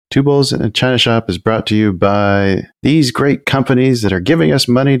Two Bulls in a China Shop is brought to you by these great companies that are giving us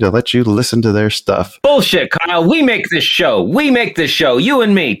money to let you listen to their stuff. Bullshit, Kyle. We make this show. You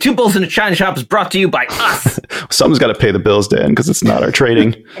and me. Two Bulls in a China Shop is brought to you by us. Someone's got to pay the bills, Dan, because it's not our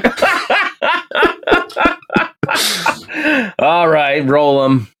trading. All right, roll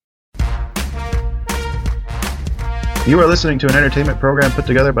them. You are listening to an entertainment program put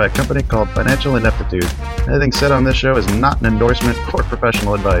together by a company called Financial Ineptitude. Anything said on this show is not an endorsement or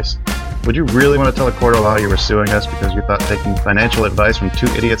professional advice. Would you really want to tell a court of law you were suing us because you thought taking financial advice from two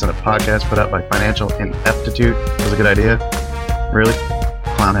idiots on a podcast put out by Financial Ineptitude was a good idea? Really?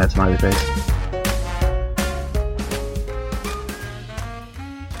 Clown hat smiley face.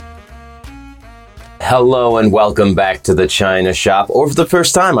 Hello and welcome back to the China Shop, or for the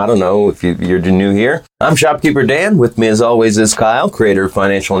first time, I don't know if you're new here. I'm Shopkeeper Dan. With me as always is Kyle, creator of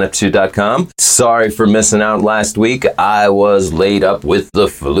financialineptitude.com. Sorry for missing out last week. I was laid up with the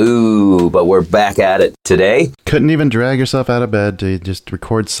flu, but we're back at it today. Couldn't even drag yourself out of bed to just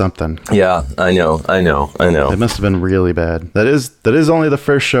record something. Yeah, I know. It must have been really bad. That is only the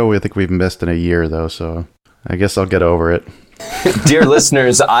first show I think we've missed in a year, though, so I guess I'll get over it. Dear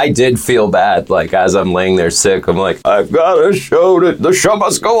listeners, I did feel bad. Like, as I'm laying there sick, I'm like, I've got a show. The show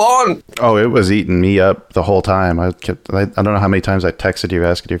must go on. Oh, it was eating me up the whole time. I don't know how many times I texted you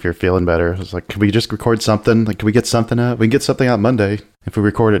asking you if you're feeling better. I was like, can we just record something? Like, can we get something out? We can get something out Monday if we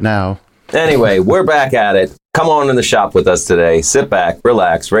record it now. Anyway, we're back at it. Come on in the shop with us today. Sit back,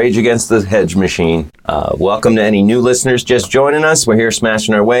 relax, rage against the hedge machine. Welcome to any new listeners just joining us. We're here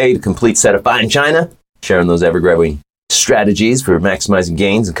smashing our way to complete set of fine china, sharing those ever-growing strategies for maximizing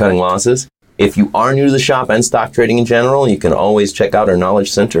gains and cutting losses. If you are new to the shop and stock trading in general, you can always check out our Knowledge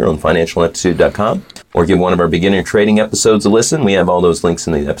Center on financialineptitude.com or give one of our beginner trading episodes a listen. We have all those links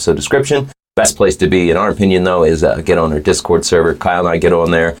in the episode description. Best place to be, in our opinion, though, is get on our Discord server. Kyle and I get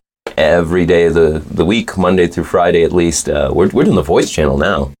on there every day of the week, Monday through Friday at least. We're doing the voice channel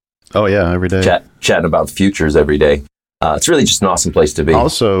now. Oh, yeah, every day. Chatting about futures every day. It's really just an awesome place to be.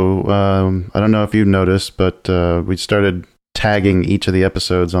 Also, I don't know if you've noticed, but we started tagging each of the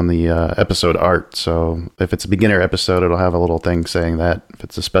episodes on the episode art. So if it's a beginner episode, it'll have a little thing saying that. If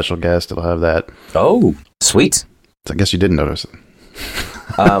it's a special guest, it'll have that. Oh, sweet. So I guess you didn't notice it.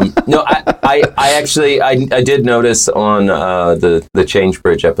 No, I actually did notice on the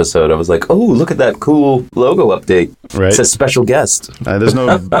ChangeBridge episode. I was like, oh, look at that cool logo update. Right. It says special guest. There's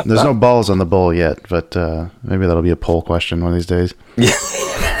no balls on the bull yet, but maybe that'll be a poll question one of these days.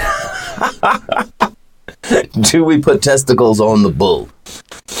 Do we put testicles on the bull?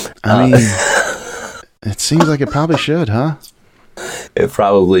 I mean, it seems like it probably should, huh? It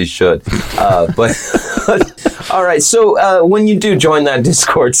probably should. But all right, so when you do join that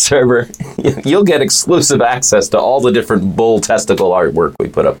Discord server, you'll get exclusive access to all the different bull testicle artwork we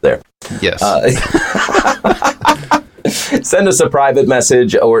put up there. Yes. Send us a private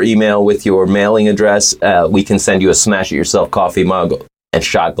message or email with your mailing address. We can send you a smash-it-yourself coffee mug and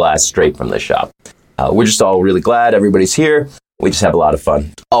shot glass straight from the shop. We're just all really glad everybody's here. We just have a lot of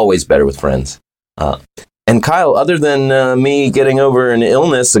fun. Always better with friends. And Kyle, other than me getting over an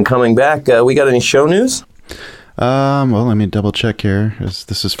illness and coming back, we got any show news? Well, let me double check here.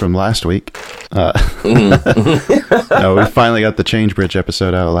 This is from last week. No, we finally got the ChangeBridge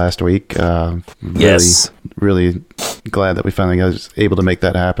episode out last week. Yes. Really glad that we finally was able to make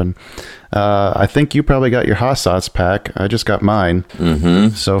that happen. I think you probably got your Hassats pack. I just got mine.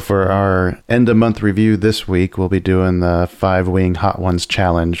 Mm-hmm. So for our end-of-month review this week, we'll be doing the 5-wing Hot Ones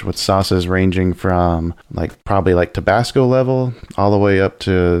challenge with sauces ranging from probably Tabasco level all the way up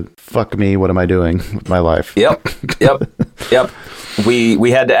to fuck me, what am I doing with my life? Yep.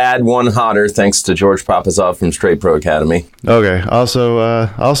 We had to add one hotter thanks to George Papazov from Straight Pro Academy. Okay.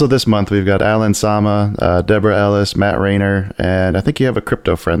 Also this month we've got Alan Sama, Deborah Ellis, Matt Rayner, and I think you have a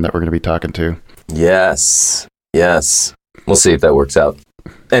crypto friend that we're going to be talking to. Yes. We'll see if that works out.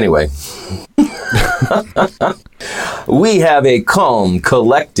 Anyway, we have a calm,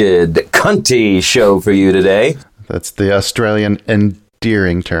 collected, cunty show for you today. That's the Australian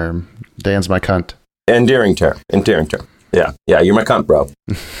endearing term. Dan's my cunt. Endearing term. Yeah, you're my cunt, bro.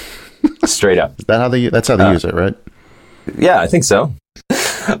 Straight up. That's how they use it, right? Yeah, I think so.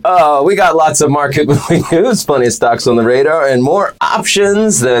 We got lots of market moving news, plenty of stocks on the radar, and more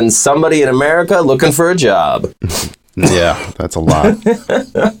options than somebody in America looking for a job. Yeah, that's a lot.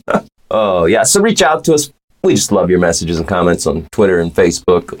 Oh, yeah. So reach out to us. We just love your messages and comments on Twitter and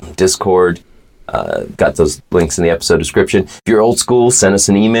Facebook, Discord. Got those links in the episode description. If you're old school, send us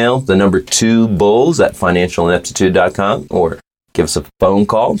an email, the number 2bulls@financialineptitude.com, or give us a phone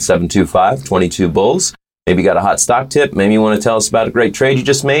call, 725-22-BULLS. Maybe you got a hot stock tip. Maybe you want to tell us about a great trade you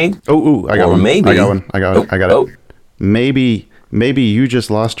just made. I got Or one. maybe- I got Oh. it. Maybe you just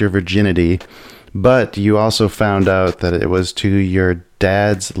lost your virginity, but you also found out that it was to your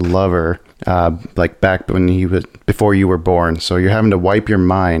dad's lover, like back when before you were born. So you're having to wipe your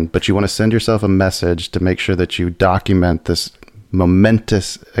mind, but you want to send yourself a message to make sure that you document this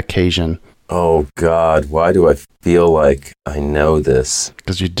momentous occasion. Oh, God. Why do I feel like I know this?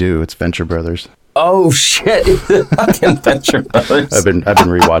 Because you do. It's Venture Brothers. Oh, shit. Fucking Venture Brothers. I've been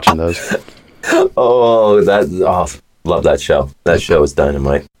rewatching those. Love that show. That show is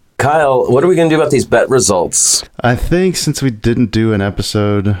dynamite. Kyle, what are we going to do about these bet results? I think since we didn't do an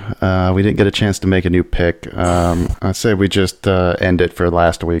episode, we didn't get a chance to make a new pick. I'd say we just end it for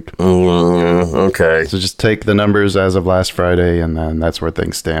last week. Okay. So just take the numbers as of last Friday, and then that's where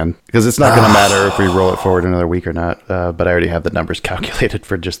things stand. Because it's not going to matter if we roll it forward another week or not. But I already have the numbers calculated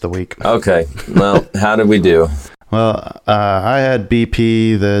for just the week. Okay. Well, how did we do? Well, I had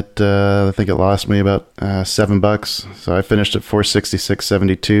BP that I think it lost me about $7, so I finished at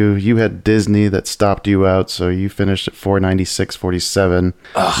 466.72. You had Disney that stopped you out, so you finished at 496.47.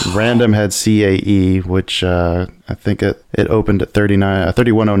 Random had CAE, which I think it opened at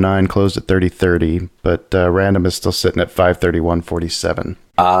 31.09, closed at 30.30, but Random is still sitting at 531.47.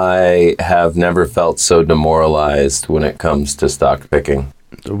 I have never felt so demoralized when it comes to stock picking.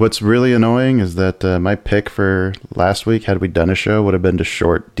 What's really annoying is that my pick for last week, had we done a show, would have been to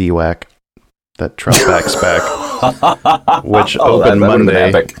short DWAC, that Trump back spec, which opened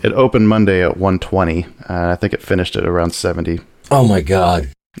Monday. It opened Monday at 120. I think it finished at around 70. Oh my God.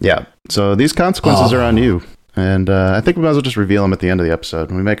 Yeah. So these consequences are on you. And I think we might as well just reveal them at the end of the episode.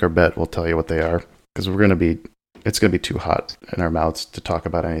 When we make our bet, we'll tell you what they are. Because it's going to be too hot in our mouths to talk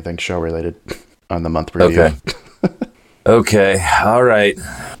about anything show related on the month review. Okay. Okay, all right.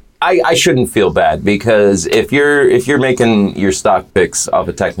 I shouldn't feel bad because if you're making your stock picks off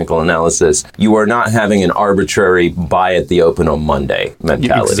a technical analysis, you are not having an arbitrary buy at the open on Monday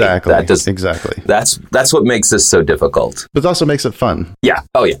mentality. Exactly. Exactly. That's what makes this so difficult. But it also makes it fun. Yeah.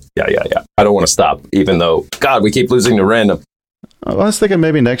 Oh yeah. Yeah. I don't want to stop, even though God, we keep losing to Random. I was thinking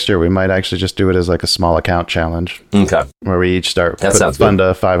maybe next year we might actually just do it as like a small account fallenge. Okay. Where we each start fund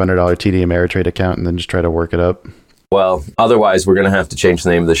a $500 TD Ameritrade account and then just try to work it up. Well, otherwise we're going to have to change the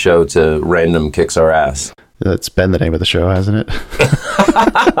name of the show to Random Kicks Our Ass. That's been the name of the show, hasn't it?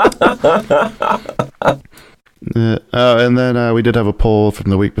 And then we did have a poll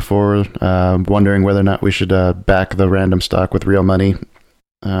from the week before wondering whether or not we should back the Random stock with real money.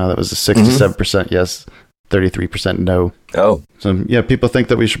 That was a 67% yes, 33% no. Oh. So, yeah, people think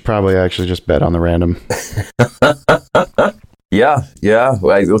that we should probably actually just bet on the Random. Yeah.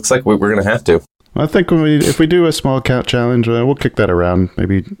 Well, it looks like we're going to have to. I think if we do a small account challenge, we'll kick that around.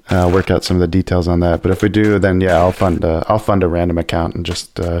 Maybe work out some of the details on that. But if we do, then yeah, I'll fund a Random account and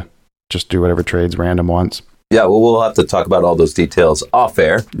just do whatever trades Random wants. Yeah, well, we'll have to talk about all those details off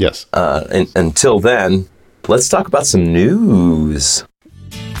air. Yes. And until then, let's talk about some news.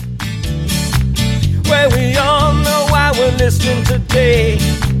 Well, we all know why we're listening today.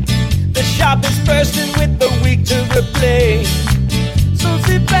 The shop is bursting with the week to replay. So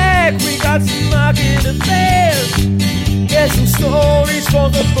sit back, we got some market affairs. Yeah, some stories for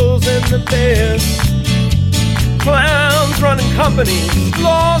the bulls and the bears. Clowns running companies,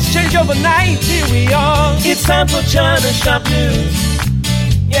 laws change overnight. Here we are, it's time for China Shop News.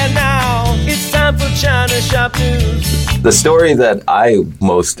 Yeah, now it's time for China Shop News. The story that I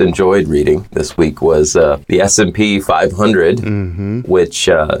most enjoyed reading this week was the S&P 500, which,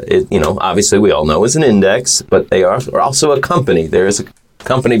 obviously we all know is an index, but they are also a company. There is a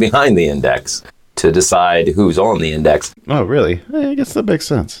company behind the index to decide who's on the index. Oh, really? I guess that makes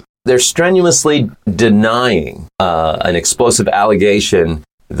sense. They're strenuously denying an explosive allegation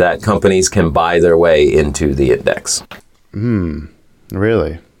that companies can buy their way into the index.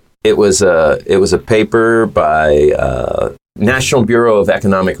 Really? It was a paper by National Bureau of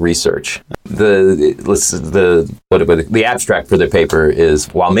Economic Research. The abstract for the paper is,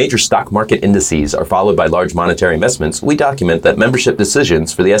 while major stock market indices are followed by large monetary investments, we document that membership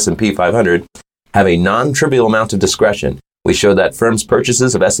decisions for the S&P 500 have a non-trivial amount of discretion. We show that firms'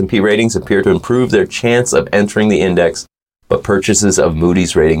 purchases of S&P ratings appear to improve their chance of entering the index, but purchases of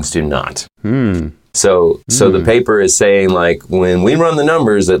Moody's ratings do not. So the paper is saying, like, when we run the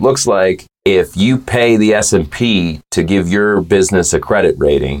numbers, it looks like if you pay the S&P to give your business a credit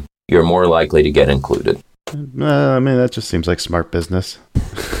rating, you're more likely to get included. I mean, that just seems like smart business.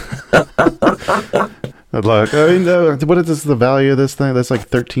 Look, I mean, what is the value of this thing? That's like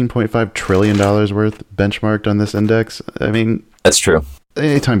 $13.5 trillion worth benchmarked on this index. I mean, that's true.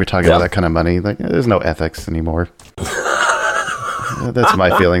 anytime you're talking about that kind of money, like there's no ethics anymore. That's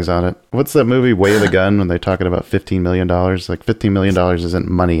my feelings on it. What's that movie, Way of the Gun, when they're talking about $15 million? Like $15 million isn't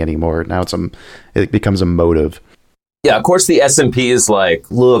money anymore. Now it becomes a motive. Yeah, of course the S&P is like,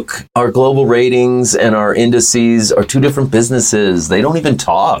 look, our global ratings and our indices are two different businesses. They don't even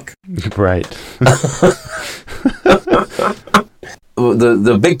talk. Right.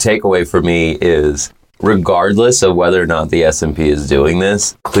 The big takeaway for me is, regardless of whether or not the S&P is doing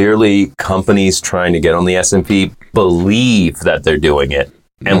this, clearly companies trying to get on the S&P believe that they're doing it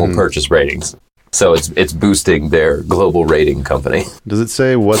and will purchase ratings. So it's boosting their global rating company. Does it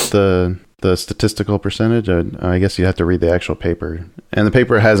say what the statistical percentage? I guess you have to read the actual paper. And the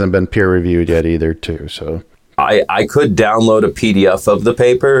paper hasn't been peer reviewed yet either, too. So I could download a PDF of the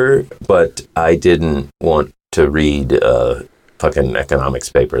paper, but I didn't want to read a fucking economics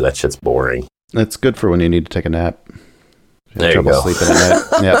paper. That shit's boring. It's good for when you need to take a nap. There you go. Sleeping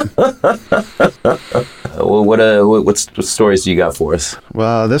at night. Yeah. Well, what stories do you got for us?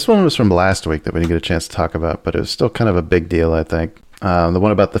 Well, this one was from last week that we didn't get a chance to talk about, but it was still kind of a big deal, I think. The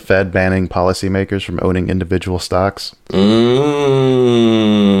one about the Fed banning policymakers from owning individual stocks.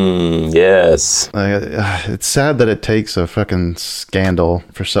 Yes. It's sad that it takes a fucking scandal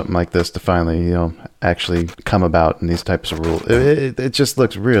for something like this to finally, actually come about in these types of rules. It just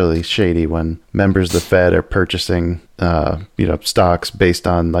looks really shady when members of the Fed are purchasing, stocks based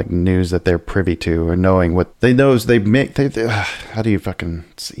on like news that they're privy to or knowing what they know they make. How do you fucking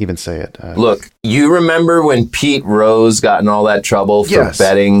even say it? Look, you remember when Pete Rose got in all that trouble for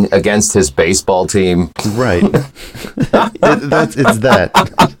betting against his baseball team? Right. It's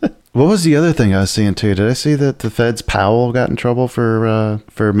that. What was the other thing I was seeing too? Did I see that the Fed's Powell got in trouble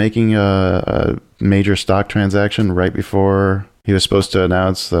for making a major stock transaction right before he was supposed to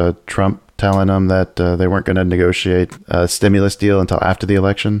announce Trump telling them that they weren't going to negotiate a stimulus deal until after the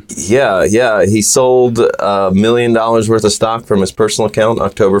election? Yeah. He sold $1 million worth of stock from his personal account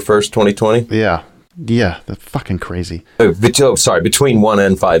October 1st, 2020. Yeah, that's fucking crazy. Between $1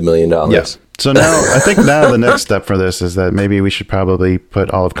 and $5 million. Yes. So now, I think the next step for this is that maybe we should probably put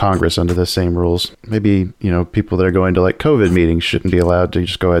all of Congress under the same rules. Maybe, people that are going to like COVID meetings shouldn't be allowed to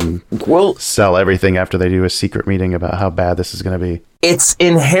just go ahead and sell everything after they do a secret meeting about how bad this is going to be. It's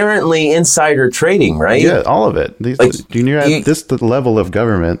inherently insider trading, right? Yeah, all of it. You're at this level of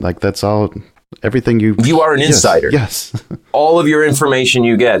government, like that's all... Everything you are an insider. Yes. All of your information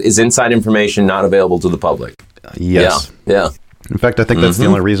you get is inside information not available to the public. Yes. Yeah. In fact, I think that's the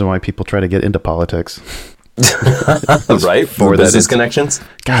only reason why people try to get into politics. Right? For business connections?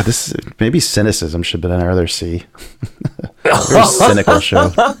 God, maybe cynicism should have been our other C. Very cynical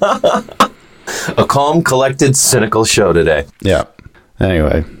show. A calm, collected, cynical show today. Yeah.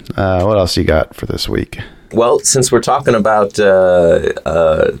 Anyway, what else you got for this week? Well, since we're talking about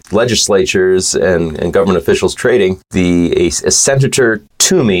legislatures and government officials trading, Senator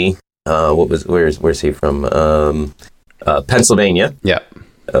Toomey, where's he from? Pennsylvania. Yeah.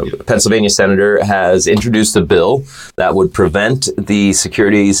 Pennsylvania senator has introduced a bill that would prevent the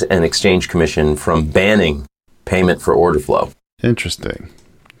Securities and Exchange Commission from banning payment for order flow. Interesting.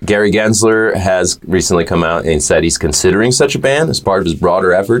 Gary Gensler has recently come out and said he's considering such a ban as part of his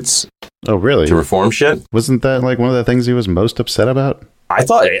broader efforts. Oh, really? To reform shit. Wasn't that like one of the things he was most upset about? I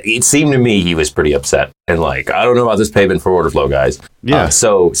thought it seemed to me he was pretty upset and like, I don't know about this payment for order flow, guys. Yeah.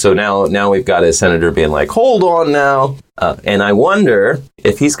 So now we've got a senator being like, hold on now. And I wonder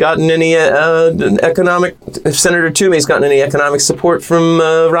if he's gotten any if Senator Toomey's gotten any economic support from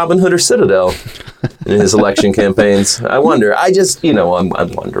Robin Hood or Citadel in his election campaigns. I wonder. I just, I'm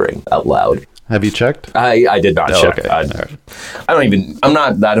wondering out loud. Have you checked? I did not check. Okay. I'm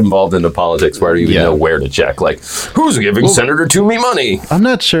not that involved into politics where I even know where to check. Like, who's giving Senator Toomey money? I'm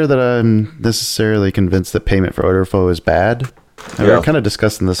not sure that I'm necessarily convinced that payment for order flow is bad. We were kind of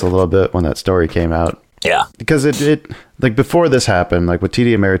discussing this a little bit when that story came out. Yeah. Because it like before this happened, like with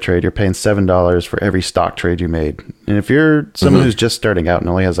TD Ameritrade, you're paying $7 for every stock trade you made. And if you're someone who's just starting out and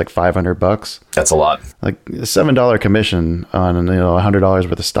only has like $500, that's a lot. Like a $7 commission on $100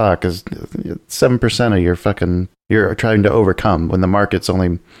 worth of stock is 7% of you're trying to overcome when the market's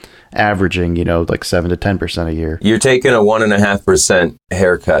only averaging, like 7 to 10% a year. You're taking a 1.5%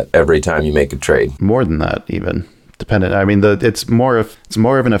 haircut every time you make a trade. More than that, even. Dependent. I mean, it's more of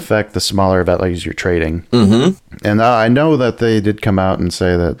an effect the smaller values you're trading. Mm-hmm. And I know that they did come out and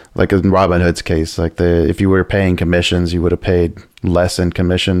say that, like in Robinhood's case, like if you were paying commissions, you would have paid less in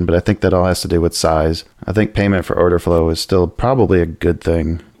commission. But I think that all has to do with size. I think payment for order flow is still probably a good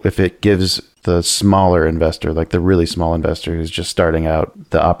thing if it gives the smaller investor, like the really small investor who's just starting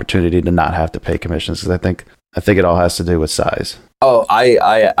out, the opportunity to not have to pay commissions. Because I think it all has to do with size. Oh,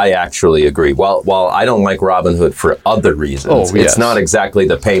 I actually agree. While I don't like Robinhood for other reasons, it's not exactly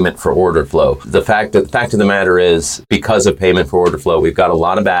the payment for order flow. The fact of the matter is, because of payment for order flow, we've got a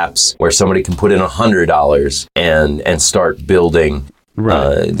lot of apps where somebody can put in $100 and start building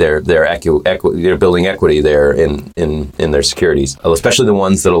they're building equity there in their securities, especially the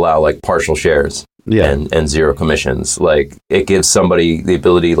ones that allow like partial shares. And zero commissions. Like, it gives somebody the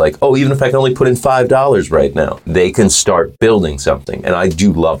ability, like, oh, even if I can only put in $5 right now, they can start building something. And I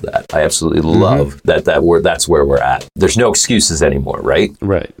do love that. I absolutely love that's where we're at. There's no excuses anymore, right?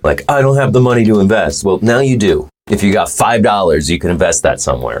 Right. Like, I don't have the money to invest. Well, now you do. If you got $5, you can invest that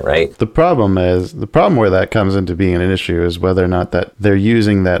somewhere, right? The problem where that comes into being an issue is whether or not that they're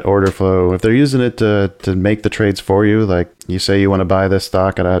using that order flow. If they're using it to make the trades for you, like you say you want to buy this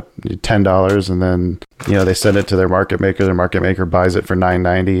stock at $10, and then they send it to their market maker. Their market maker buys it for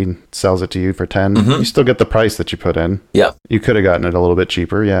 $9.90 and sells it to you for $10. You still get the price that you put in. Yeah, you could have gotten it a little bit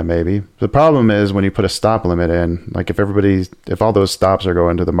cheaper. Yeah, maybe. The problem is when you put a stop limit in. Like, if all those stops are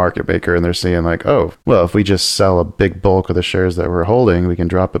going to the market maker and they're seeing like, oh, well, if we just sell a big bulk of the shares that we're holding, we can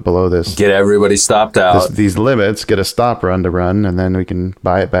drop it below this. Get everybody stopped out. These limits, get a stop run to run, and then we can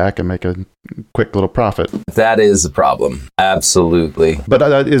buy it back and make a quick little profit. That is a problem. Absolutely.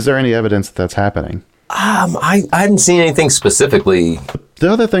 But is there any evidence that's happening? I haven't seen anything specifically.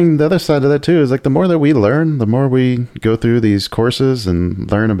 The other side of that too is like the more that we learn, the more we go through these courses and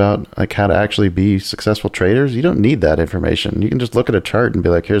learn about like how to actually be successful traders. You don't need that information. You can just look at a chart and be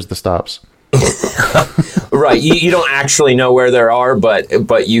like, here's the stops. Right. You don't actually know where they are,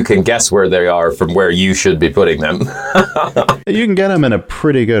 but you can guess where they are from where you should be putting them. You can get them in a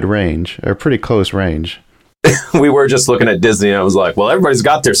pretty good range, or pretty close range. We were just looking at Disney, and I was like, well, everybody's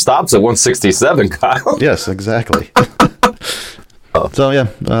got their stops at 167, Kyle. Yes, exactly. So, yeah,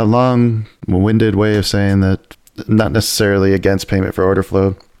 a long-winded way of saying that, not necessarily against payment for order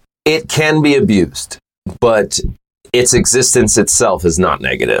flow. It can be abused, but its existence itself is not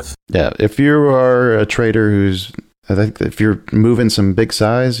negative. Yeah, if you are a trader I think if you're moving some big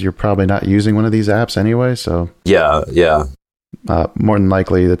size, you're probably not using one of these apps anyway, so... Yeah. More than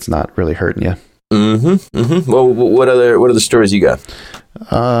likely, that's not really hurting you. Well, what other stories you got?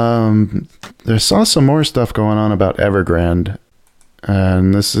 There saw some more stuff going on about Evergrande,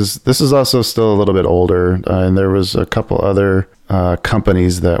 and this is also still a little bit older. And there was a couple other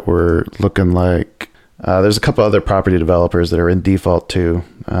companies that were looking like there's a couple other property developers that are in default too.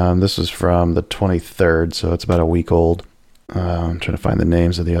 This was from the 23rd, so it's about a week old. I'm trying to find the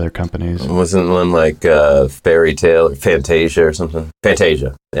names of the other companies. Wasn't one like Fairy Tale, Fantasia or something?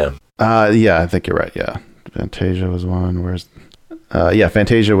 Fantasia, yeah. Yeah, I think you're right, yeah. Fantasia was one.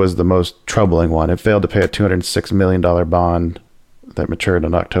 Fantasia was the most troubling one. It failed to pay a $206 million bond that matured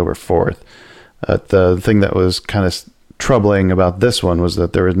on October 4th. The thing that was kind of troubling about this one was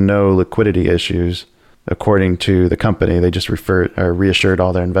that there was no liquidity issues. According to the company, they just reassured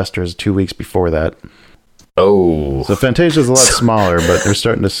all their investors 2 weeks before that. Oh, so Fantasia is a lot smaller, but they're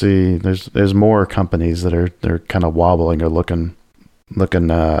starting to see there's more companies that they're kind of wobbling or looking like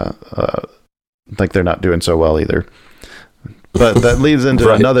they're not doing so well either. But that leads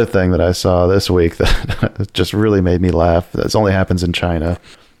into another thing that I saw this week that just really made me laugh. This only happens in China.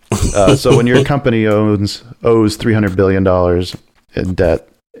 So when your company owes $300 billion in debt,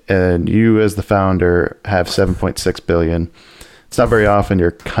 and you as the founder have $7.6 billion. It's not very often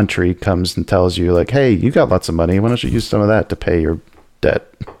your country comes and tells you like, hey, you got lots of money. Why don't you use some of that to pay your debt?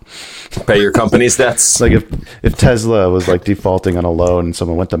 Pay your company's debts? Like if Tesla was like defaulting on a loan and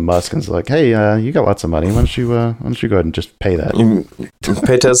someone went to Musk and was like, hey, you got lots of money. Why don't you go ahead and just pay that?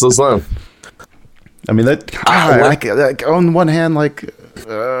 Pay Tesla's loan. I mean, like on one hand, like,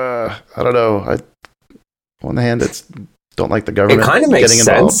 I don't know. On the hand, it's don't like the government. It kind of makes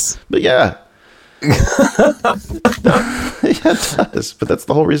sense. But yeah. Yeah, it does. But that's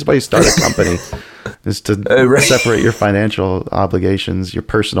the whole reason why you start a company is to separate your financial obligations, your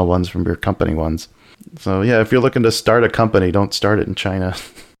personal ones from your company ones. So yeah, if you're looking to start a company, don't start it in China.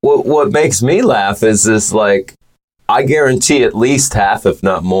 What makes me laugh is this, like, I guarantee at least half, if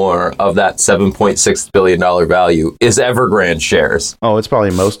not more, of that $7.6 billion value is Evergrande shares. Oh, it's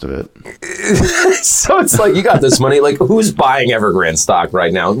probably most of it. So it's like, you got this money. Like, who's buying Evergrande stock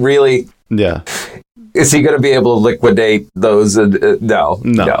right now? Really? Yeah. Is he going to be able to liquidate those? No,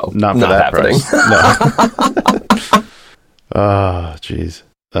 not for that happening. Price. No. Oh, jeez.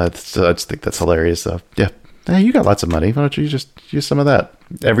 I just think that's hilarious, though. Yeah. Hey, you got lots of money. Why don't you just use some of that?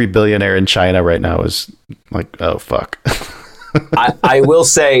 Every billionaire in China right now is like, oh, fuck. I will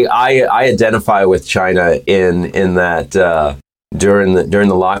say I identify with China in that during the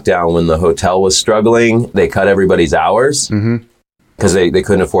lockdown when the hotel was struggling, they cut everybody's hours. Mm-hmm. because they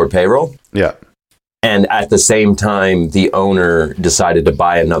couldn't afford payroll. Yeah. And at the same time, the owner decided to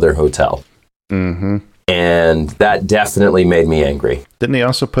buy another hotel. Mm-hmm. And that definitely made me angry. Didn't he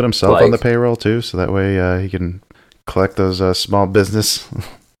also put himself on the payroll too? So that way he can collect those small business.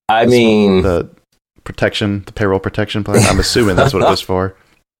 I mean, the payroll protection plan. I'm assuming that's what it was for.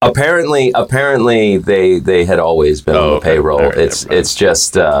 Apparently they had always been on the payroll. Right, it's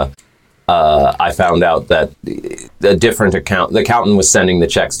just I found out that the accountant was sending the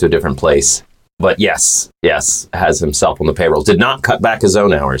checks to a different place. But yes, has himself on the payroll. Did not cut back his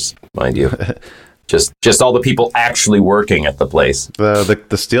own hours, mind you. Just all the people actually working at the place.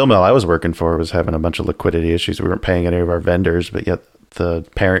 The steel mill I was working for was having a bunch of liquidity issues. We weren't paying any of our vendors, but yet the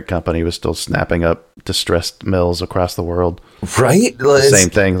parent company was still snapping up distressed mills across the world. Right? Same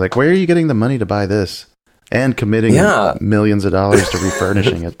thing. Like, where are you getting the money to buy this? And committing millions of dollars to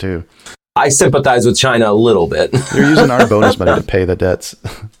refurnishing it too. I sympathize with China a little bit. You're using our bonus money to pay the debts.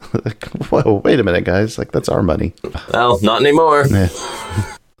 Like, whoa, wait a minute, guys. Like, that's our money. Well, not anymore. Yeah.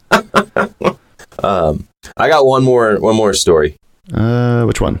 I got one more story.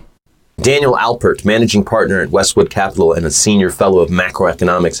 Which one? Daniel Alpert, managing partner at Westwood Capital and a senior fellow of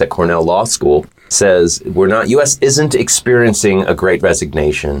macroeconomics at Cornell Law School, says U.S. isn't experiencing a great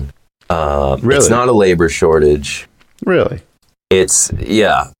resignation. Really? It's not a labor shortage. Really? It's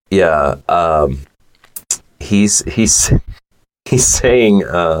yeah. He's saying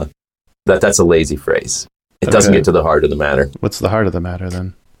that's a lazy phrase. It doesn't get to the heart of the matter. What's the heart of the matter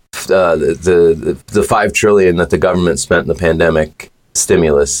then? The $5 trillion that the government spent in the pandemic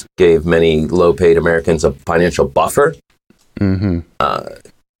stimulus gave many low-paid Americans a financial buffer. Mm-hmm.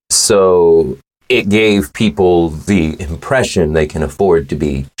 So it gave people the impression they can afford to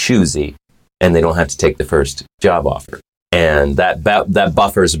be choosy, and they don't have to take the first job offer. And that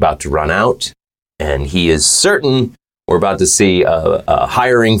buffer is about to run out, and he is certain we're about to see a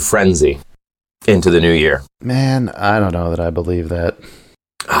hiring frenzy into the new year. Man, I don't know that I believe that.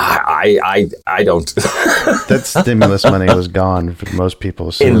 I don't. That stimulus money was gone for most people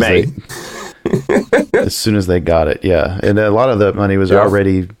as soon as they got it. Yeah, and a lot of that money was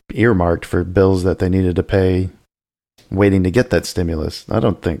already earmarked for bills that they needed to pay, waiting to get that stimulus. I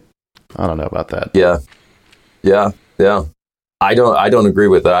don't know about that. Yeah. I don't agree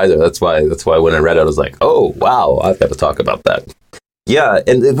with that either. That's why when I read it, I was like, oh wow, I've got to talk about that. Yeah,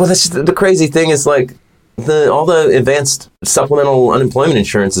 and that's just, the crazy thing is like all the advanced supplemental unemployment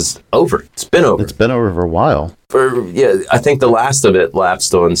insurance is over. It's been over. It's been over for a while. I think the last of it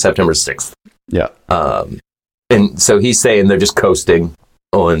lapsed on September 6th. Yeah. And so he's saying they're just coasting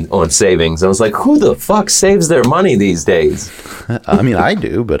on savings. I was like, who the fuck saves their money these days? I mean, I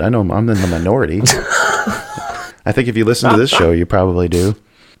do, but I know I'm in the minority. I think if you listen to this show, you probably do.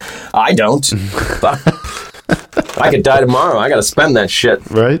 I don't. I could die tomorrow. I got to spend that shit.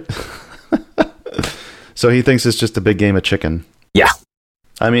 Right? So he thinks it's just a big game of chicken. Yeah.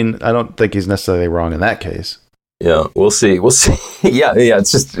 I mean, I don't think he's necessarily wrong in that case. Yeah, we'll see. Yeah,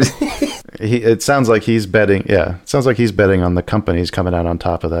 it's just... It sounds like he's betting, it sounds like he's betting on the companies coming out on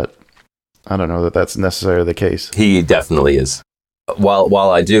top of that. I don't know that that's necessarily the case. He definitely is. While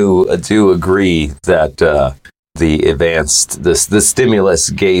I do agree that the stimulus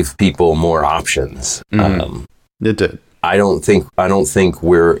gave people more options. Mm-hmm. It did. I don't think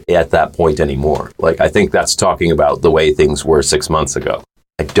we're at that point anymore. Like, I think that's talking about the way things were 6 months ago.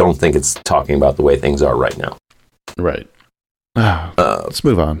 I don't think it's talking about the way things are right now. Right. Let's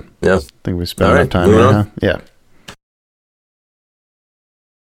move on. Yeah. I think we spent enough time right now. Yeah.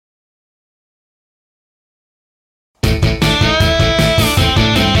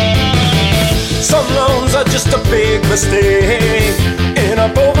 Some loans are just a big mistake, and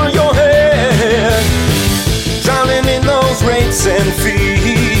up over your head, drowning in those rates and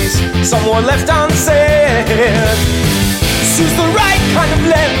fees. Some were left unsaid. Choose the right kind of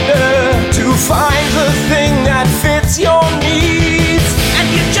lender to find the thing that fits your needs. And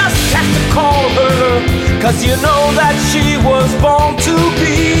you just have to call her, 'cause you know that she was born to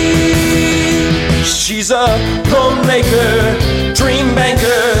be. She's a loan maker, dream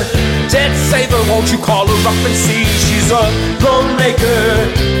banker, debt saver. Won't you call her up and see? She's a loan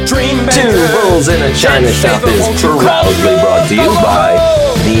maker, dream banker. Two Bulls in a China Shop is proudly brought to you by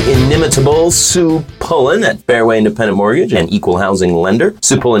the inimitable Sue Pullen at Fairway Independent Mortgage, an equal housing lender.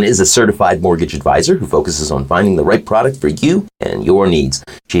 Sue Pullen is a certified mortgage advisor who focuses on finding the right product for you and your needs.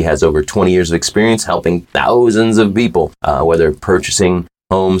 She has over 20 years of experience helping thousands of people, whether purchasing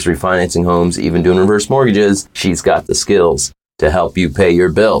homes, refinancing homes, even doing reverse mortgages. She's got the skills to help you pay your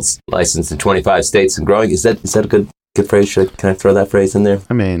bills. Licensed in 25 states and growing. Is that a good phrase? Can I throw that phrase in there?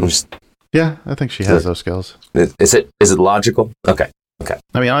 I mean, Yeah, I think she has those skills. Is it logical? Okay.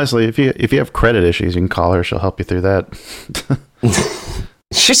 I mean, honestly, if you have credit issues, you can call her. She'll help you through that.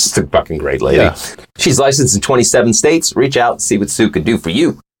 She's just a fucking great lady. Yeah. She's licensed in 27 states. Reach out and see what Sue could do for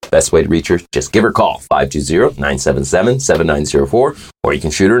you. Best way to reach her, just give her a call, 520-977-7904, or you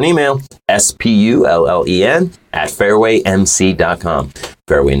can shoot her an email, spullen@fairwaymc.com.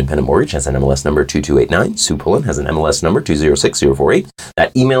 Fairway Independent Mortgage has an MLS number 2289. Sue Pullen has an MLS number 206048.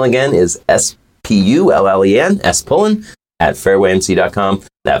 That email again is spullen, spullen@fairwaymc.com.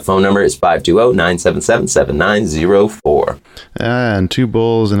 That phone number is 520-977-7904. And Two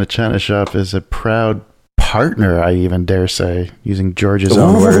Bulls in a China Shop is a proud partner, I even dare say, using George's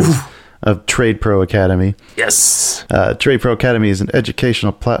own words, of Trade Pro Academy. Yes. Trade Pro Academy is an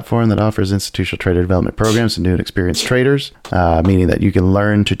educational platform that offers institutional trader development programs to new and experienced traders, meaning that you can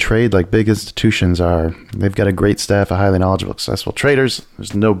learn to trade like big institutions are. They've got a great staff of highly knowledgeable, successful traders.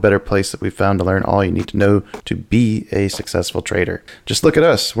 There's no better place that we've found to learn all you need to know to be a successful trader. Just look at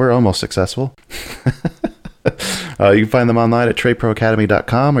us. We're almost successful. You can find them online at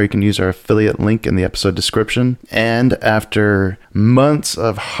tradeproacademy.com, or you can use our affiliate link in the episode description. And after months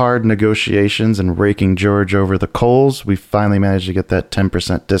of hard negotiations and raking George over the coals, we finally managed to get that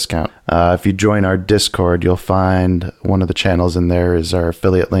 10% discount. If you join our Discord, you'll find one of the channels in there is our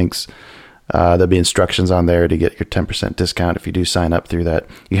affiliate links. There'll be instructions on there to get your 10% discount if you do sign up through that.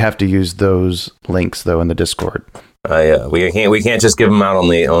 You have to use those links, though, in the Discord. We can't just give them out on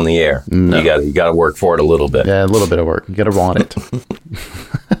the air. No. You got to work for it a little bit. Yeah, a little bit of work. You got to want it.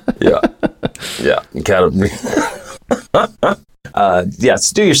 Yeah. You got to.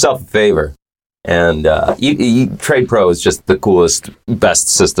 Yes. Do yourself a favor, and Trade Pro is just the coolest, best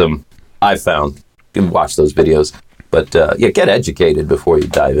system I've found. You can watch those videos, but get educated before you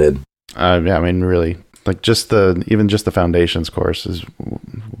dive in. I mean, really, like just the foundations course is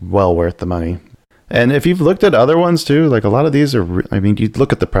well worth the money. And if you've looked at other ones too, like a lot of these are, you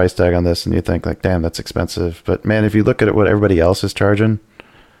look at the price tag on this and you think like, damn, that's expensive. But man, if you look at what everybody else is charging,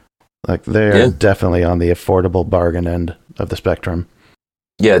 like they're definitely on the affordable bargain end of the spectrum.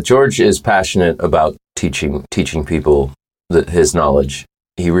 Yeah, George is passionate about teaching people his knowledge.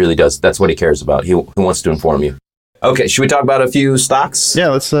 He really does. That's what he cares about. He wants to inform you. Okay, should we talk about a few stocks? Yeah,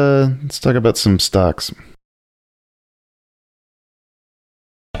 let's talk about some stocks.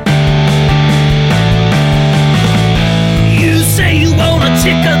 Say you want a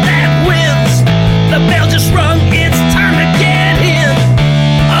ticker that wins. The bell just rung, it's time to get in.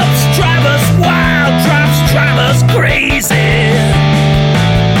 Ups drive us wild, drops drive us crazy.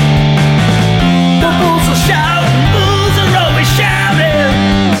 The bulls will shout, bulls are always shouting.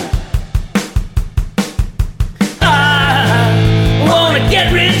 I wanna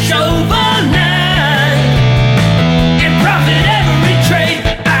get rich overnight and profit every trade.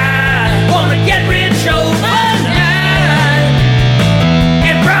 I wanna get rich overnight.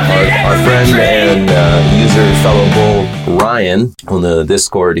 Our friend and user fellow bull Ryan on the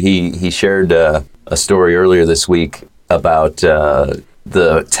Discord, he shared a story earlier this week about the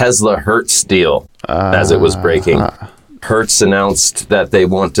Tesla Hertz deal as it was breaking. Hertz announced that they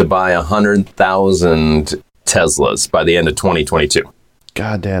want to buy 100,000 Teslas by the end of 2022.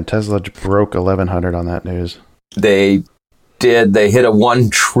 God damn, Tesla broke 1,100 on that news. They did. They hit a $1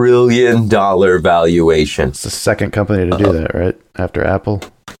 trillion valuation. It's the second company to do that, right? After Apple.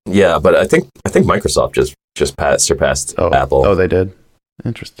 Yeah, but I think Microsoft just surpassed Apple. Oh, they did.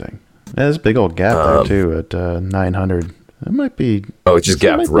 Interesting. Yeah, there's a big old gap there too at 900. It might be. Oh, it just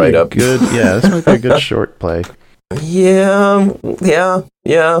gapped right up. Good. Yeah, this might be a good short play. Yeah.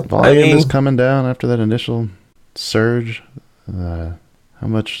 Volume is coming down after that initial surge. What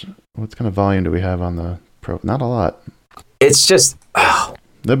kind of volume do we have on the Pro? Not a lot. It's just.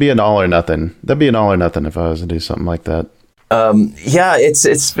 That'd be an all or nothing. That'd be an all or nothing if I was to do something like that.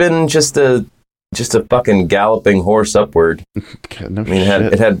 It's been just a fucking galloping horse upward.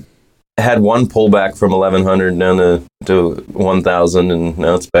 It had one pullback from 1,100 down to 1,000, and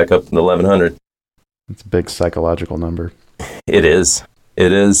now it's back up to 1,100. It's a big psychological number. It is.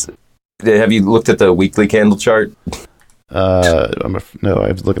 Have you looked at the weekly candle chart? No,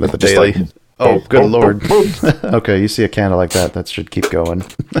 I was looking at the daily. Good Lord. Okay, you see a candle like that should keep going.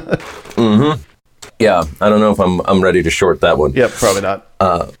 Mm-hmm. Yeah, I don't know if I'm ready to short that one. Yep, probably not.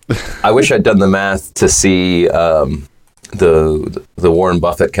 I wish I'd done the math to see the Warren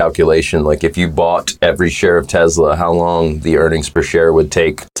Buffett calculation. Like if you bought every share of Tesla, how long the earnings per share would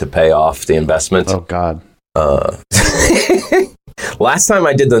take to pay off the investment. Oh, God. Last time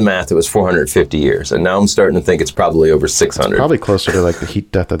I did the math, it was 450 years, and now I'm starting to think it's probably over 600. It's probably closer to like the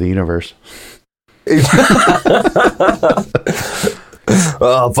heat death of the universe.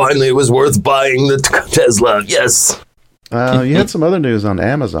 Oh, finally, it was worth buying the Tesla. Yes. You had some other news on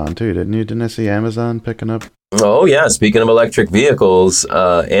Amazon too, didn't you? Didn't I see Amazon picking up? Oh, yeah. Speaking of electric vehicles,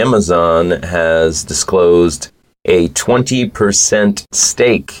 Amazon has disclosed a 20%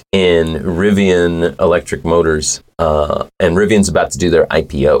 stake in Rivian Electric Motors. And Rivian's about to do their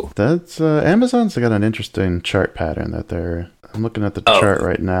IPO. That's Amazon's got an interesting chart pattern that I'm looking at the chart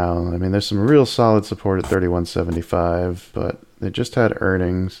right now. I mean, there's some real solid support at 31.75, but they just had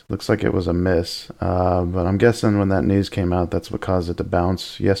earnings. Looks like it was a miss. But I'm guessing when that news came out, that's what caused it to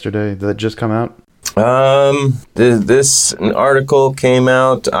bounce yesterday. Did it just come out? This article came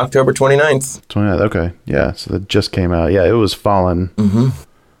out October 29th. 29th, okay. Yeah, so that just came out. Yeah, it was falling. Mm-hmm.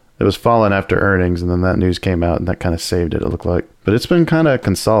 It was falling after earnings, and then that news came out, and that kind of saved it, it looked like. But it's been kind of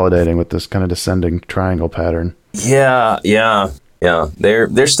consolidating with this kind of descending triangle pattern. Yeah.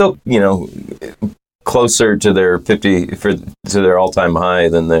 They're still, closer to their to their all-time high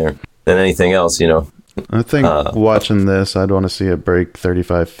than anything else, I think watching this, I'd want to see it break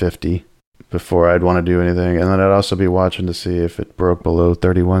 35.50 before I'd want to do anything, and then I'd also be watching to see if it broke below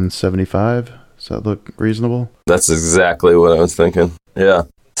 31.75. Does that look reasonable? That's exactly what I was thinking. Yeah.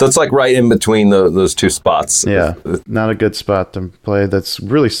 So it's like right in between those two spots. Yeah, not a good spot to play. That's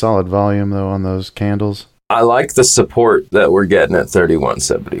really solid volume, though, on those candles. I like the support that we're getting at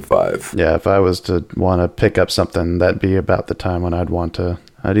 31.75. Yeah, if I was to want to pick up something, that'd be about the time when I'd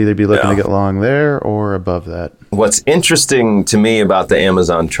either be looking to get long there or above that. What's interesting to me about the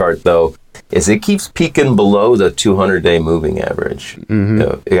Amazon chart, though, is it keeps peaking below the 200-day moving average,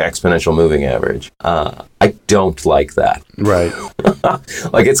 exponential moving average. I don't like that. Right.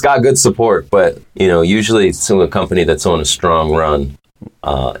 Like, it's got good support, but, usually it's a company that's on a strong run.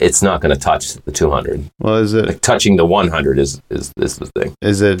 It's not going to touch the 200. Well, is it... Like, touching the 100 is the thing.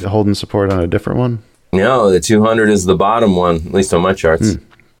 Is it holding support on a different one? No, the 200 is the bottom one, at least on my charts.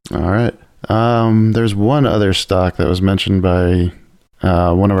 All right. There's one other stock that was mentioned by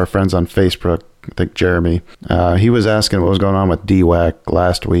one of our friends on Facebook, I think Jeremy. He was asking what was going on with DWAC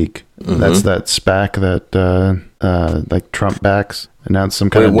last week. Mm-hmm. That's that SPAC that like Trump backs. Announced some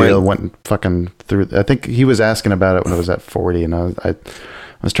kind of deal, went fucking through. I think he was asking about it when it was at 40, and I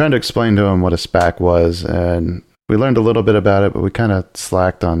was trying to explain to him what a SPAC was, and we learned a little bit about it, but we kind of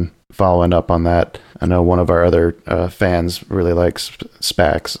slacked on following up on that. I know one of our other fans really likes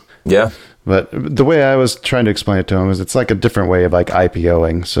SPACs. Yeah. But the way I was trying to explain it to him is it's like a different way of like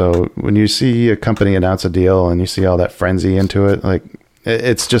IPOing. So when you see a company announce a deal and you see all that frenzy into it, like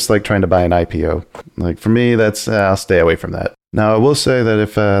it's just like trying to buy an IPO. Like for me, that's I'll stay away from that. Now I will say that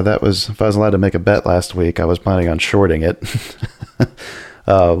if I was allowed to make a bet last week, I was planning on shorting it.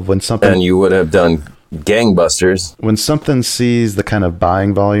 And you would have done gangbusters. When something sees the kind of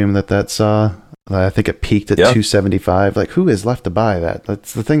buying volume that saw, I think it peaked at 275. Like, who is left to buy that?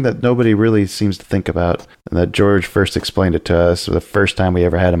 That's the thing that nobody really seems to think about, and that George first explained it to us the first time we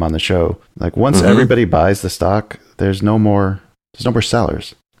ever had him on the show. Like, once everybody buys the stock, there's no more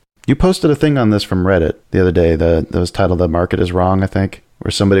sellers. You posted a thing on this from Reddit the other day that was titled "The Market is Wrong," I think,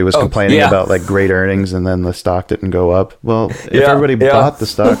 where somebody was complaining about like great earnings and then the stock didn't go up. Well, if everybody bought the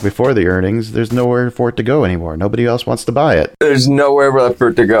stock before the earnings, there's nowhere for it to go anymore. Nobody else wants to buy it. There's nowhere left for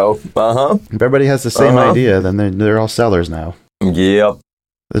it to go. If everybody has the same idea, then they're all sellers now. Yep.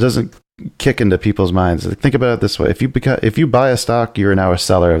 It doesn't kick into people's minds. Think about it this way: if you buy a stock, you are now a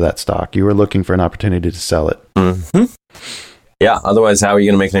seller of that stock. You are looking for an opportunity to sell it. Mm-hmm. Yeah. Otherwise, how are you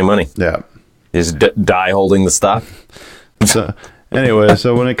going to make any money? Yeah. Just die holding the stock. So. Anyway,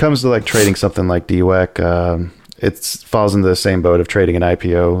 so when it comes to like trading something like DWAC, it falls into the same boat of trading an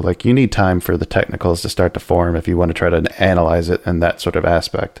IPO. Like you need time for the technicals to start to form if you want to try to analyze it in that sort of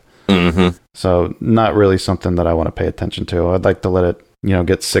aspect. Mm-hmm. So not really something that I want to pay attention to. I'd like to let it,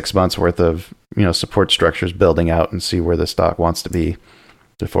 get 6 months worth of, support structures building out and see where the stock wants to be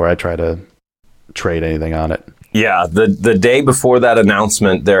before I try to trade anything on it. Yeah, the day before that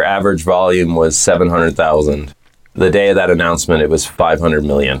announcement, their average volume was 700,000. The day of that announcement, it was 500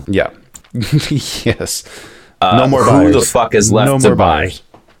 million. Yeah. Yes. No more buyers. Who the fuck is left to buy?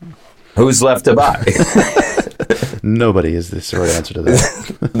 Who's left to buy? Nobody is the short answer to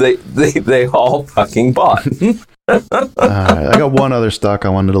that. They all fucking bought. I got one other stock I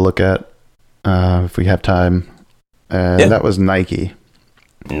wanted to look at if we have time. And that was Nike.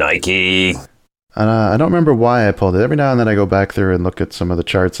 Nike. And I don't remember why I pulled it. Every now and then I go back through and look at some of the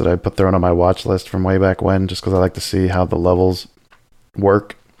charts that I put thrown on my watch list from way back when, just because I like to see how the levels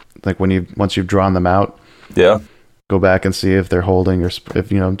work. Like once you've drawn them out, go back and see if they're holding or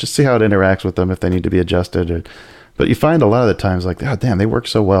if just see how it interacts with them if they need to be adjusted. But you find a lot of the times like, oh damn, they work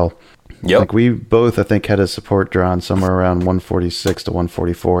so well. Yep. Like we both, I think, had a support drawn somewhere around 146 to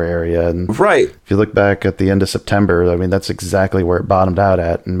 144 area. And Right. if you look back at the end of September, I mean, that's exactly where it bottomed out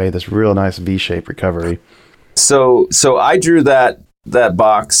at and made this real nice V-shaped recovery. So I drew that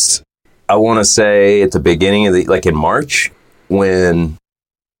box, I want to say at the beginning of like in March, when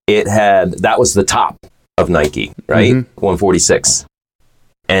that was the top of Nike, right? 146.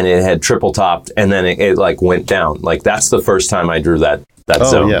 And it had triple topped, and then it like went down. Like that's the first time I drew that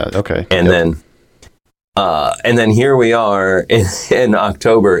zone. Oh yeah, okay. And then here we are in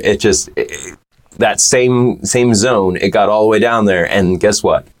October. It just that same zone. It got all the way down there, and guess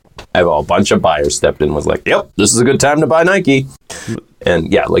what? A bunch of buyers stepped in and was like, "Yep, this is a good time to buy Nike."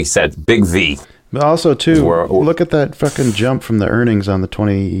 And yeah, like you said, big V. But also too, look at that fucking jump from the earnings on the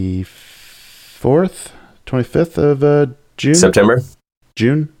 25th of June. September.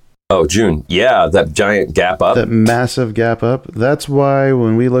 June? Oh, June. Yeah, that giant gap up. That massive gap up. That's why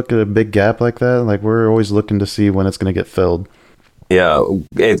when we look at a big gap like that, like we're always looking to see when it's going to get filled. Yeah,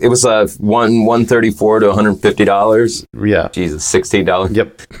 it was $134 to $150. Yeah. Jesus, $16.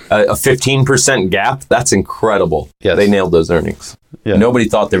 Yep. A 15% gap. That's incredible. Yes. They nailed those earnings. Yeah. Nobody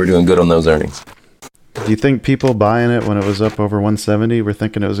thought they were doing good on those earnings. Do you think people buying it when it was up over 170 were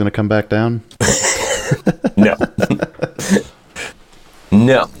thinking it was going to come back down? No.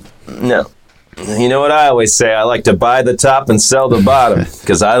 No. You know what I always say? I like to buy the top and sell the bottom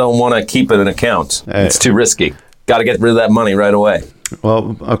because I don't want to keep it in an account. Hey. It's too risky. Got to get rid of that money right away.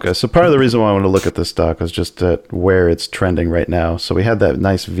 Well, okay. So part of the reason why I want to look at this stock is just at where it's trending right now. So we had that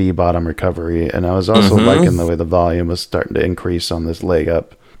nice V bottom recovery, and I was also liking the way the volume was starting to increase on this leg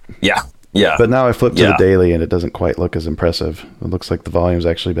up. Yeah. But now I flip to the daily, and it doesn't quite look as impressive. It looks like the volume's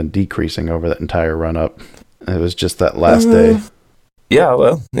actually been decreasing over that entire run up. It was just that last day. Yeah,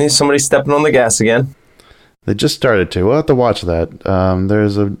 well, somebody's stepping on the gas again. They just started to. We'll have to watch that.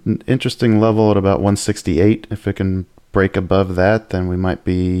 There's an interesting level at about 168. If it can break above that, then we might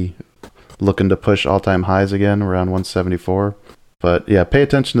be looking to push all-time highs again around 174. But yeah, pay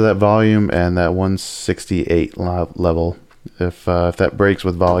attention to that volume and that 168 level. If that breaks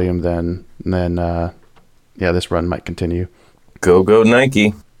with volume, then this run might continue. Go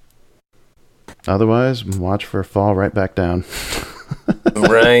Nike. Otherwise, watch for a fall right back down.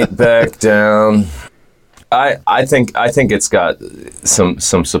 Right back down. I think it's got some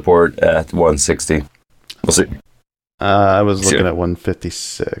support at 160. We'll see. I was looking at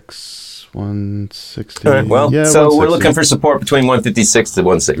 156, 160. All right, well, yeah, so we're looking for support between 156 to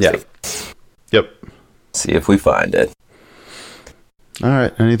 160. Yeah. Yep. See if we find it. All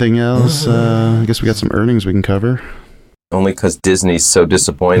right. Anything else? I guess we got some earnings we can cover. Only because Disney's so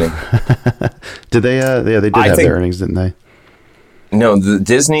disappointing. Did they? Yeah, they did have their earnings, didn't they? No, the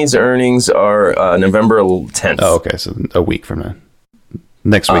Disney's earnings are November 10th. Oh, okay. So a week from now.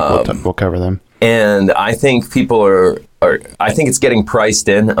 Next week we'll cover them. And I think people I think it's getting priced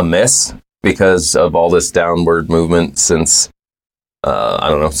in amiss because of all this downward movement since,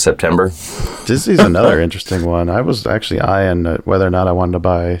 September. Disney's another interesting one. I was actually eyeing whether or not I wanted to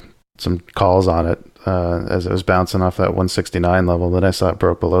buy some calls on it as it was bouncing off that 169 level. Then I saw it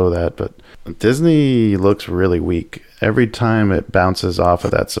broke below that. But Disney looks really weak. Every time it bounces off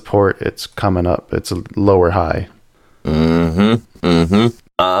of that support, it's coming up. It's a lower high.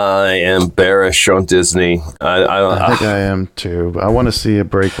 I am bearish on Disney. I think I am too. But I want to see it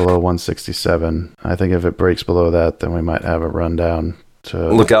break below 167. I think if it breaks below that, then we might have a rundown.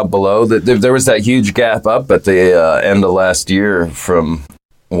 To look out below. There was that huge gap up at the end of last year from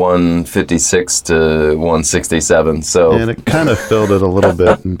 156 to 167. So and it kind of filled it a little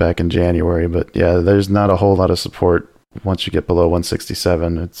bit back in January, but yeah, there's not a whole lot of support once you get below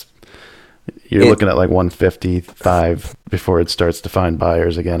 167. You're looking at like 155 before it starts to find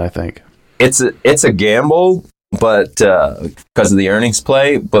buyers again, I think. It's a gamble, but because of the earnings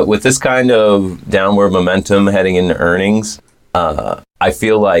play, but with this kind of downward momentum heading into earnings, I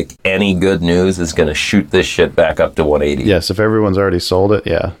feel like any good news is going to shoot this shit back up to 180. Yes, if everyone's already sold it,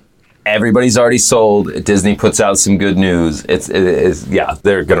 yeah. Everybody's already sold. Disney puts out some good news.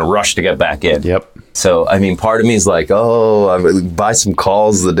 They're going to rush to get back in. Yep. So, I mean, part of me is like, I'm going to buy some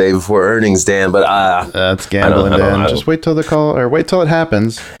calls the day before earnings, Dan, but that's gambling, Dan. Just wait till the call, or wait till it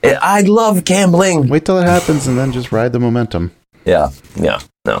happens. I love gambling. Wait till it happens and then just ride the momentum. Yeah.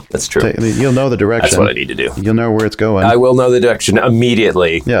 No, that's true. You'll know the direction. That's what I need to do. You'll know where it's going. I will know the direction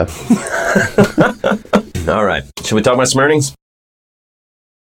immediately. Yeah. All right. Should we talk about some earnings?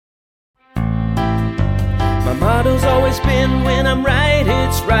 My motto's always been when I'm right, it's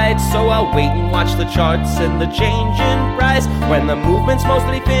it's right. So I'll wait and watch the charts and the change in price when the movement's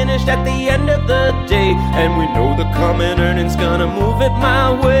mostly finished at the end of the day, and we know the coming earnings gonna move it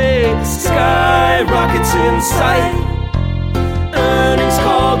my way. Skyrockets in sight, earnings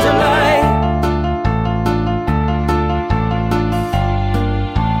call delight.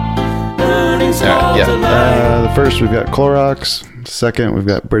 Earnings call delight. The first, we've got Clorox. Second, we've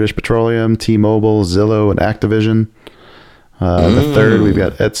got British Petroleum, T-Mobile, Zillow, and Activision. The third, we've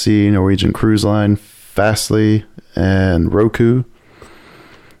got Etsy, Norwegian Cruise Line, Fastly, and Roku.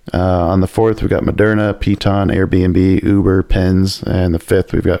 On the fourth, we've got Moderna, Peloton, Airbnb, Uber, Pins, and the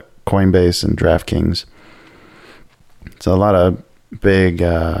fifth, we've got Coinbase and DraftKings. So a lot of big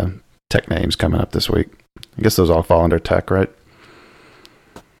tech names coming up this week. I guess those all fall under tech, right?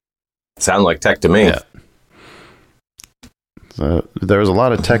 Sound like tech to me. Yeah. So there was a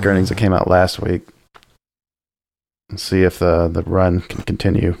lot of tech earnings that came out last week. Let's see if the run can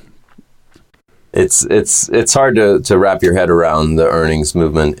continue. It's hard to wrap your head around the earnings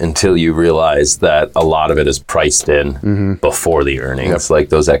movement until you realize that a lot of it is priced in before the earnings, like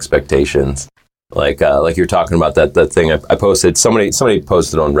those expectations. Like you're talking about that thing I posted. Somebody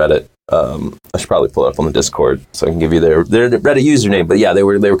posted on Reddit. I should probably pull it up on the Discord so I can give you their Reddit username. But yeah, they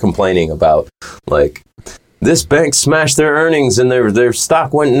were complaining about like this bank smashed their earnings and their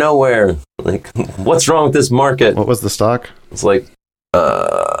stock went nowhere. Like, what's wrong with this market? What was the stock? It's like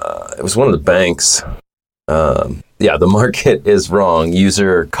it was one of the banks. Yeah, the market is wrong.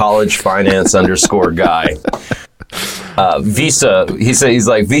 User college finance _ guy. Visa, he's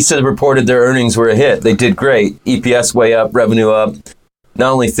like, Visa reported their earnings were a hit. They did great. EPS way up, revenue up.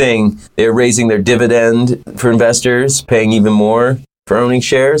 Not only thing, they're raising their dividend for investors, paying even more for owning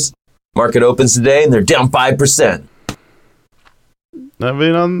shares. Market opens today and they're down 5%. I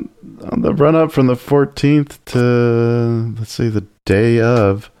mean, on the run up from the 14th to, let's see, the day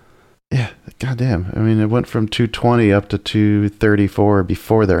of, yeah, goddamn. I mean, it went from 220 up to 234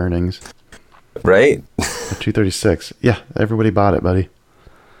 before the earnings. Right? 236. Yeah, everybody bought it, buddy.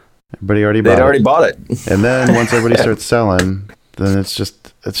 Everybody already bought it. They'd already bought it. And then once everybody starts selling, then it's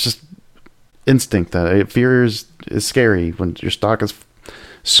just instinct. That fear is scary. When your stock is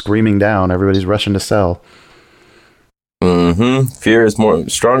screaming down, everybody's rushing to sell. Fear is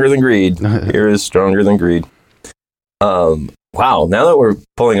stronger than greed. Fear is stronger than greed. Wow, now that we're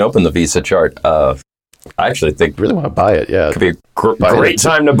pulling open the Visa chart, I actually think I really want to buy it. Yeah, it could be a great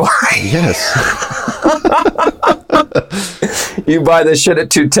time to buy. Yes. You buy this shit at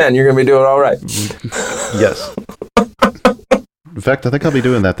 210, you're gonna be doing all right. Yes. In fact, I think I'll be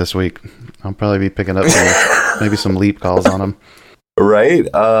doing that this week. I'll probably be picking up maybe some leap calls on them. Right.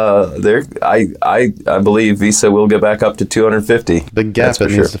 I believe Visa will get back up to 250. Big gap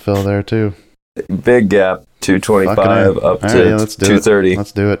it needs to fill there too. Big gap, 225 up to 230.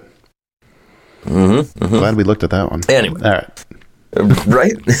 Let's do it. Glad we looked at that one. Anyway, all right.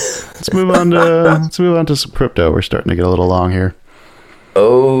 Right. Let's move on to some crypto. We're starting to get a little long here.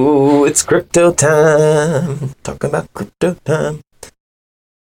 Oh, it's crypto time. Talking about crypto time.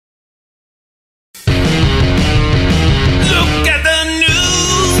 Look at the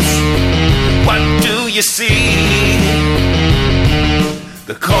news. What do you see?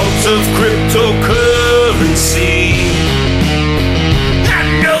 The cult of cryptocurrency. I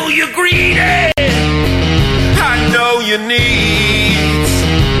know you're greedy. I know you need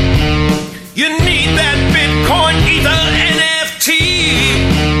that Bitcoin, Ether, NFT.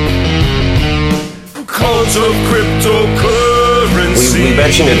 Cult of cryptocurrency. We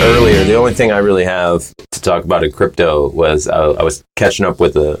mentioned it earlier. The only thing I really have to talk about in crypto was I was catching up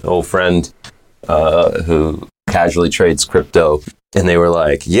with an old friend who casually trades crypto. And they were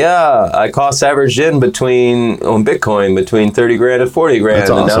like, yeah, I cost averaged in on Bitcoin between 30 grand and 40 grand. That's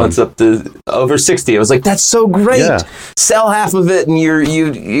awesome. And now it's up to over 60. I was like, that's so great. Yeah. Sell half of it and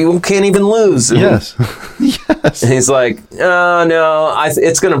you can't even lose. Yes. Yes. And he's like, no,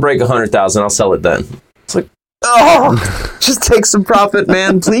 it's going to break 100,000. I'll sell it then. It's like, oh, just take some profit,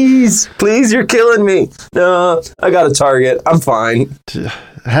 man. Please, you're killing me. No, I got a target. I'm fine.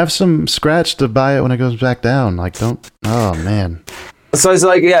 Have some scratch to buy it when it goes back down. Like, don't. Oh man. So I was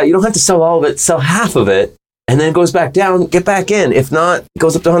like, yeah, you don't have to sell all of it. Sell half of it, and then it goes back down. Get back in. If not, it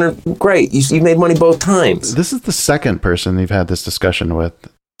goes up to 100. Great, you made money both times. This is the second person you've had this discussion with,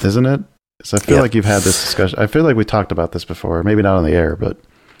 isn't it? So I feel like you've had this discussion. I feel like we talked about this before. Maybe not on the air, but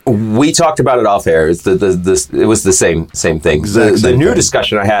we talked about it off air. It was the same thing. The new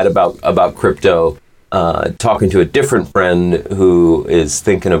discussion I had about crypto. Talking to a different friend who is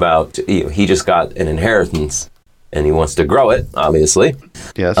thinking about, he just got an inheritance and he wants to grow it, obviously.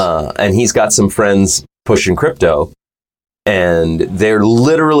 Yes. And he's got some friends pushing crypto. and they're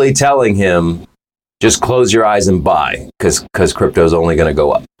literally telling him, just close your eyes and buy, because crypto's only going to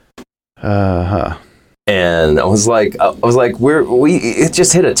go up. And I was like, it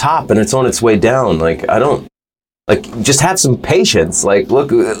just hit a top and it's on its way down. Like, I don't, like, just have some patience. Like,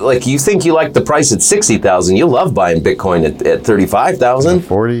 look, like, you think you like the price at 60,000, you love buying Bitcoin at 35,000,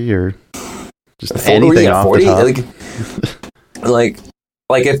 40, or just 40, anything yeah, off 40. the top.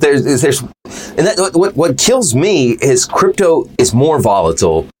 Like if there's, and that what kills me is crypto is more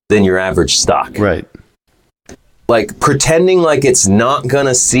volatile than your average stock. Right. Like, pretending like it's not going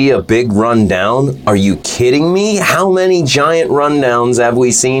to see a big rundown. Are you kidding me? How many giant rundowns have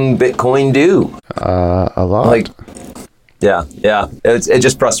we seen Bitcoin do? A lot. Like, yeah. It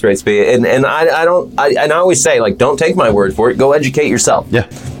just frustrates me. And I always say, like, don't take my word for it. Go educate yourself. Yeah.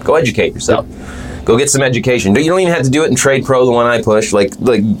 Go educate yourself. Go get some education. You don't even have to do it in Trade Pro, the one I push. Like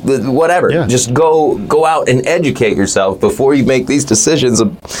whatever. Yeah. Just go out and educate yourself before you make these decisions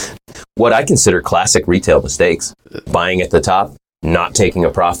of what I consider classic retail mistakes. Buying at the top, not taking a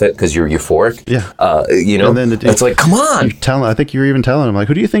profit because you're euphoric. Yeah. And then it's like, come on. I think you're even telling them, like,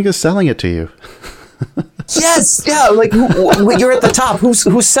 who do you think is selling it to you? Yes, yeah, like you're at the top.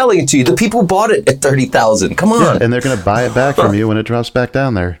 Who's selling it to you? The people who bought it at 30,000. Come on. Yeah, and they're going to buy it back from you when it drops back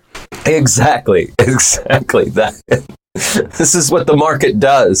down there. Exactly. That. This is what the market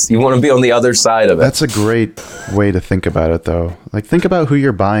does. You want to be on the other side of it. That's a great way to think about it, though. Like, think about who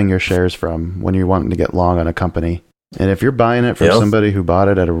you're buying your shares from when you're wanting to get long on a company. And if you're buying it from somebody who bought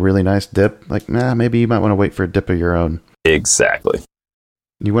it at a really nice dip, like, maybe you might want to wait for a dip of your own. Exactly.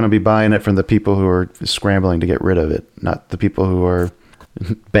 You want to be buying it from the people who are scrambling to get rid of it, not the people who are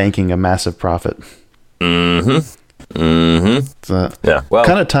banking a massive profit. So, yeah. Well,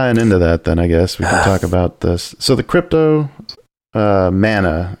 kind of tying into that, then I guess we can talk about this. So the crypto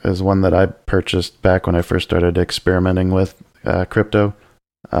Mana is one that I purchased back when I first started experimenting with crypto.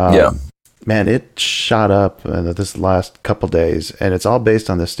 Man, it shot up this last couple days, and it's all based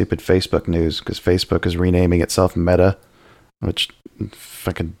on this stupid Facebook news because Facebook is renaming itself Meta, which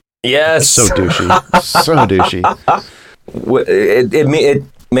fucking so douchey, so douchey. It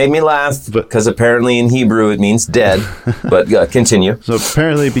made me laugh because apparently in Hebrew it means dead. But continue. So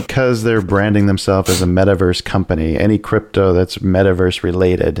apparently, because they're branding themselves as a metaverse company, any crypto that's metaverse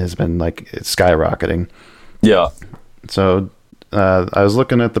related has been like skyrocketing. Yeah. So I was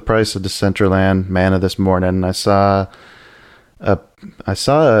looking at the price of Decentraland Mana this morning, and I saw a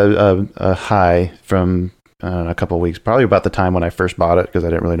high from a couple of weeks, probably about the time when I first bought it, because I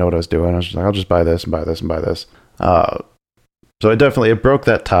didn't really know what I was doing. I was just like, I'll just buy this and buy this and buy this. So it broke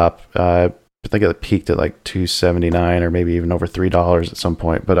that top. I think it peaked at like $2.79 or maybe even over $3 at some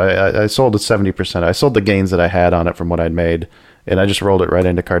point. But I sold at 70%. I sold the gains that I had on it from what I'd made, and I just rolled it right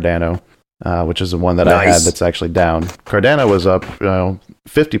into Cardano, which is the one that I had that's actually down. Cardano was up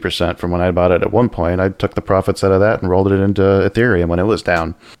 50% from when I bought it at one point. I took the profits out of that and rolled it into Ethereum when it was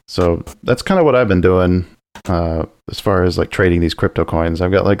down. So that's kind of what I've been doing as far as like trading these crypto coins.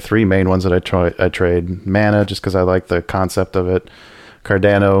 I've got like three main ones that I trade. Mana, just because I like the concept of it.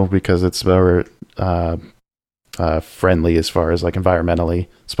 Cardano, because it's very friendly as far as like environmentally.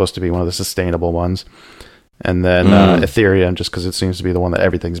 It's supposed to be one of the sustainable ones. And then Ethereum, just because it seems to be the one that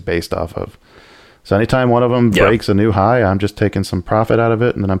everything's based off of. So anytime one of them breaks a new high, I'm just taking some profit out of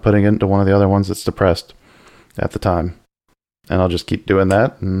it, and then I'm putting it into one of the other ones that's depressed at the time. And I'll just keep doing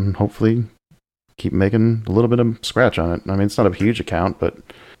that, and hopefully keep making a little bit of scratch on it. I mean, it's not a huge account, but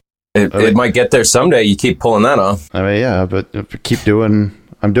it might get there someday. You keep pulling that off. I mean, yeah, but if you keep doing,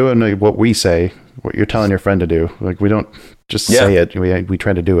 I'm doing like what we say, what you're telling your friend to do. Like, we don't just say it. We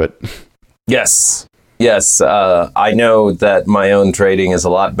try to do it. Yes. I know that my own trading is a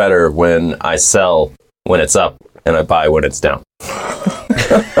lot better when I sell when it's up and I buy when it's down.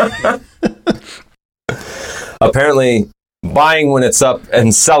 Apparently, buying when it's up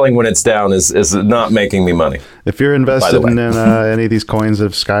and selling when it's down is not making me money. If you're invested in any of these coins that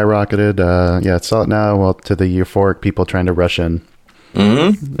have skyrocketed, sell it now while to the euphoric people trying to rush in.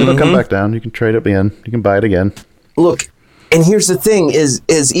 It'll come back down. You can trade it in. You can buy it again. Look, and here's the thing is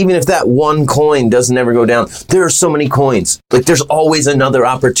even if that one coin doesn't ever go down, there are so many coins. Like, there's always another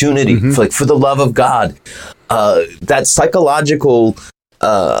opportunity. Like, for the love of God, that psychological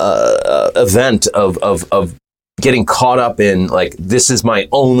event of getting caught up in, like, this is my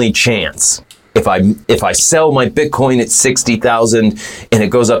only chance. If I sell my Bitcoin at 60,000 and it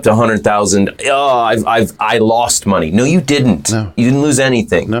goes up to 100,000, I lost money. No, you didn't. No. You didn't lose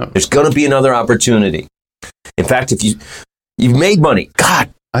anything. No. There's going to be another opportunity. In fact, if you've made money,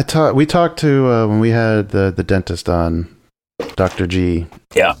 God. We talked to when we had the dentist on Dr. G.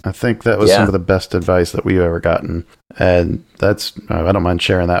 Yeah. I think that was some of the best advice that we've ever gotten. And that's, I don't mind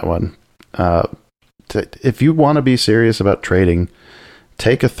sharing that one. If you want to be serious about trading,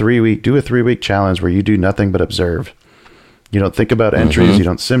 do a 3-week challenge where you do nothing but observe. You don't think about entries, you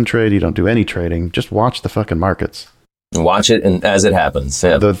don't sim trade, you don't do any trading. Just watch the fucking markets. Watch it and as it happens.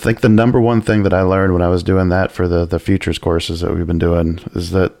 Yeah. I think the number one thing that I learned when I was doing that for the futures courses that we've been doing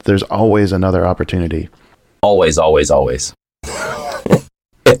is that there's always another opportunity. Always, always, always.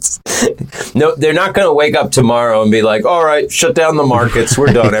 No, they're not going to wake up tomorrow and be like, all right, shut down the markets.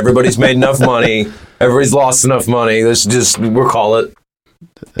 We're done. Everybody's made enough money. Everybody's lost enough money. We'll call it.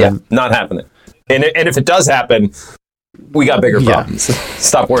 Yeah, not happening. And if it does happen, we got bigger problems.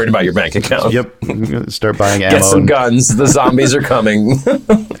 Stop worrying about your bank account. Yep. Start buying ammo. Get some guns. The zombies are coming.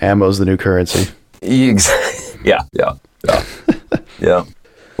 Ammo's the new currency. Yeah.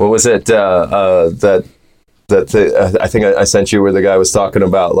 What was it? I think I sent you where the guy was talking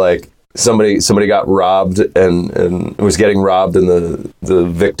about like somebody got robbed and was getting robbed and the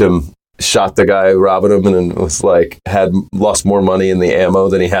victim shot the guy robbing him and was like had lost more money in the ammo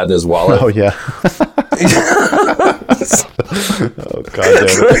than he had in his wallet. Oh yeah. Oh god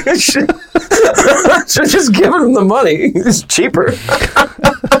damn it. Should just give him the money. It's cheaper.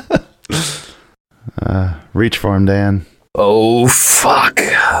 Reach for him, Dan. Oh fuck.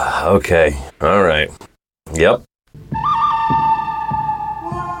 Okay. All right. Yep.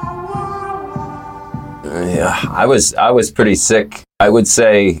 Yeah, I was pretty sick. I would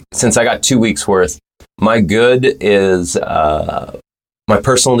say since I got 2 weeks worth, my good is my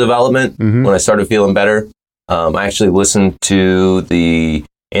personal development. When I started feeling better, I actually listened to the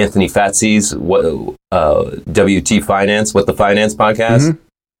Anthony Fatsy's WT Finance, What the Finance podcast,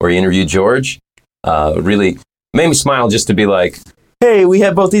 where he interviewed George. Really made me smile just to be like, hey, we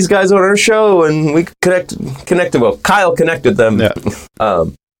had both these guys on our show and we connected. Well, Kyle connected them. Yeah.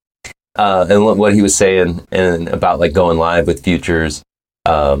 And what he was saying and about like going live with futures.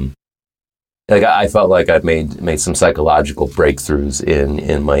 Like I felt like I've made some psychological breakthroughs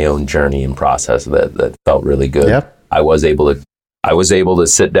in my own journey and process that felt really good. Yep. I was able to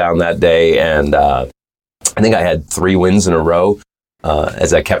sit down that day and I think I had 3 wins in a row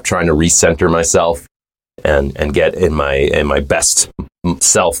as I kept trying to recenter myself and get in my best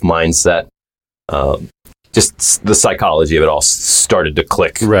self mindset. Just the psychology of it all started to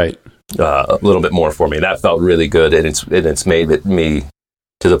click right a little bit more for me. That felt really good, and it's made me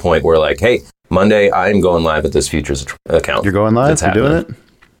to the point where like, hey, Monday I'm going live with this futures account. You're going live? You're doing it?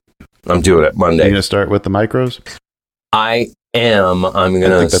 I'm doing it Monday. You're going to start with the micros? I am. I'm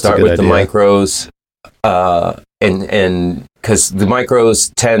going to start with the micros. And because the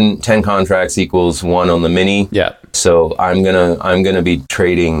micros 10 contracts equals 1 on the mini. Yeah. So I'm gonna be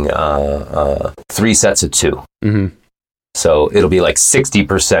trading 3 sets of 2. So it'll be like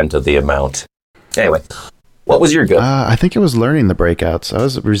 60% of the amount. Anyway, what was your good? I think it was learning the breakouts. I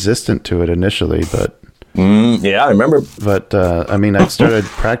was resistant to it initially, but yeah, I remember. But I mean, I started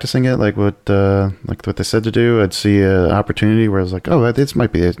practicing it like what they said to do. I'd see an opportunity where I was like, oh, this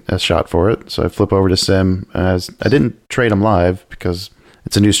might be a shot for it. So I flip over to Sim. I didn't trade them live because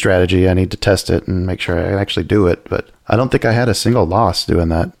it's a new strategy. I need to test it and make sure I actually do it. But I don't think I had a single loss doing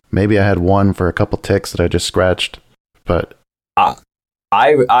that. Maybe I had one for a couple ticks that I just scratched. But I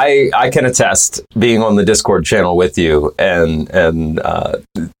can attest being on the Discord channel with you and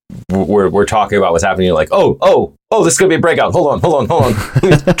we're talking about what's happening. You're like, oh, this is gonna be a breakout. Hold on.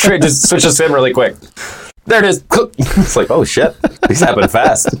 Trade, just switch to Sim really quick. There it is. It's like, oh shit, these happen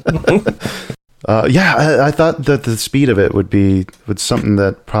fast. Yeah, I thought that the speed of it would something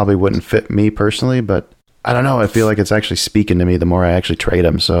that probably wouldn't fit me personally, but I don't know. I feel like it's actually speaking to me the more I actually trade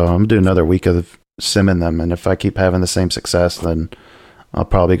them. So I'm doing another week of simming them, and if I keep having the same success, then I'll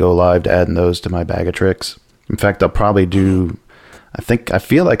probably go live to adding those to my bag of tricks. In fact, I'll probably do. I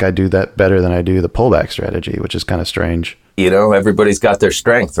feel like I do that better than I do the pullback strategy, which is kind of strange. You know, everybody's got their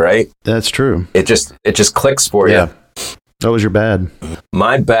strength, right? That's true. It just clicks for you. Yeah. What was your bad?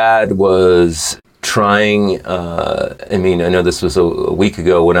 My bad was trying. I know this was a week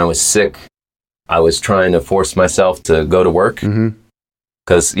ago when I was sick. I was trying to force myself to go to work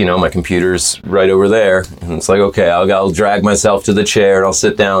because my computer's right over there, and it's like, okay, I'll drag myself to the chair and I'll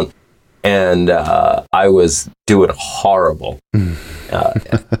sit down. And I was doing horrible.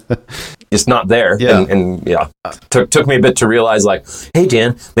 It's not there. Yeah. And took me a bit to realize, like, hey,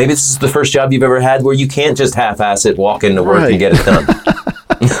 Dan, maybe this is the first job you've ever had where you can't just half-ass it, walk into work and get it done.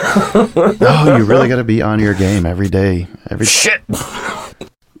 No, you really got to be on your game every day. Shit.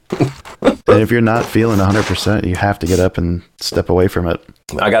 And if you're not feeling 100%, you have to get up and step away from it.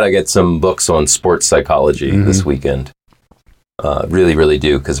 I got to get some books on sports psychology this weekend. Really, really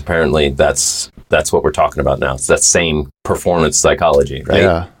do, because apparently that's what we're talking about now. It's that same performance psychology, right?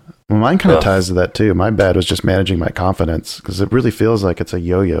 Yeah. Well, mine kind of ties to that too. My bad was just managing my confidence, because it really feels like it's a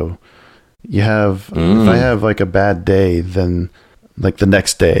yo-yo. You have, if I have like a bad day, then like the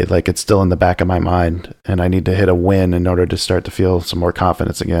next day, like it's still in the back of my mind, and I need to hit a win in order to start to feel some more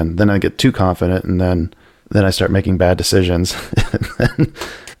confidence again. Then I get too confident, and then I start making bad decisions.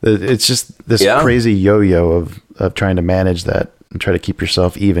 It's just this crazy yo-yo of trying to manage that and try to keep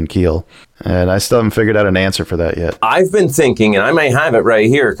yourself even keel. And I still haven't figured out an answer for that yet. I've been thinking, and I may have it right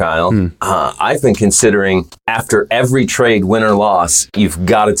here, Kyle. I've been considering after every trade, win or loss, you've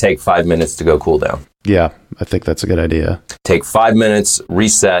got to take 5 minutes to go cool down. Yeah, I think that's a good idea. Take 5 minutes,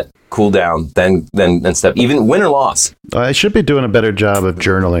 reset, cool down, then step. Even win or loss. I should be doing a better job of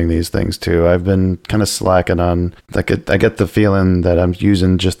journaling these things too. I've been kind of slacking on, like, I get the feeling that I'm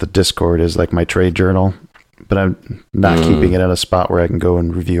using just the Discord as like my trade journal, but I'm not keeping it in a spot where I can go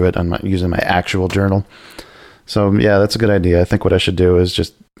and review it. I'm not using my actual journal. So yeah, that's a good idea. I think what I should do is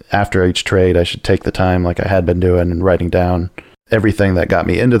just after each trade, I should take the time like I had been doing and writing down everything that got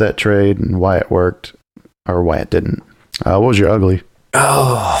me into that trade and why it worked or why it didn't. What was your ugly?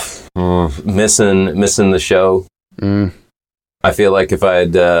 Missing the show. I feel like if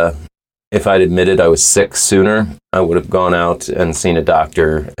I'd admitted I was sick sooner, I would have gone out and seen a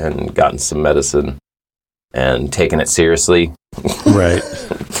doctor and gotten some medicine and taken it seriously. Right.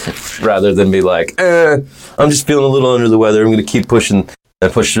 Rather than be like, I'm just feeling a little under the weather. I'm going to keep pushing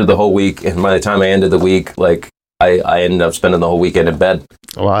and push through the whole week. And by the time I ended the week, like I ended up spending the whole weekend in bed.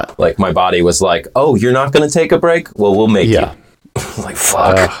 What? Like my body was like, oh, you're not going to take a break? Well, we'll make you. Like,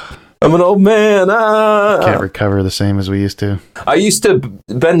 fuck. I'm an old man. Can't recover the same as we used to. I used to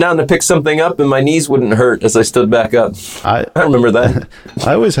bend down to pick something up and my knees wouldn't hurt as I stood back up. I remember that.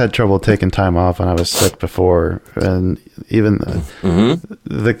 I always had trouble taking time off when I was sick before. And even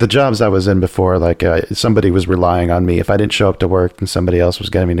the jobs I was in before, like somebody was relying on me. If I didn't show up to work, then somebody else was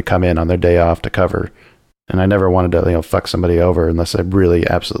getting me to come in on their day off to cover. And I never wanted to, fuck somebody over unless I really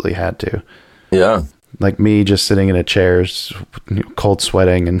absolutely had to. Yeah. Like me just sitting in a chair, cold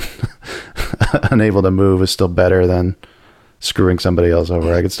sweating and unable to move is still better than screwing somebody else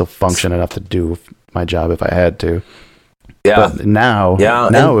over. I could still function enough to do my job if I had to. Yeah. But now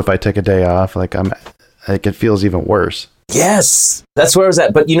if I take a day off, it feels even worse. Yes. That's where I was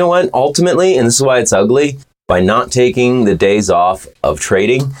at. But you know what? Ultimately, and this is why it's ugly, by not taking the days off of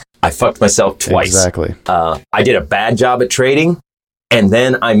trading, I fucked myself twice. Exactly. I did a bad job at trading, and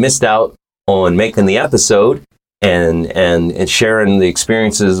then I missed out on making the episode and sharing the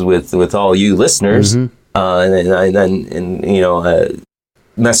experiences with all you listeners, messing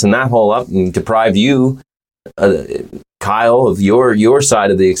that whole up and deprived you, Kyle, of your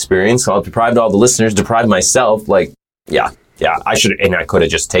side of the experience. So I deprived all the listeners, deprived myself. Like, yeah, I should, and I could have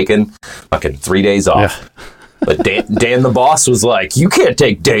just taken fucking 3 days off. Yeah. But Dan the boss was like, "You can't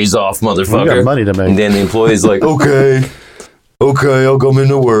take days off, motherfucker." You got money to make. And then the employee's like, "Okay, I'll come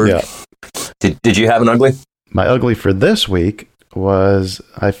into work." Yeah. Did you have an ugly? My ugly for this week was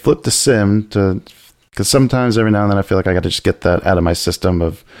I flipped a sim because sometimes every now and then I feel like I got to just get that out of my system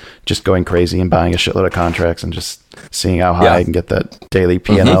of just going crazy and buying a shitload of contracts and just seeing how high I can get that daily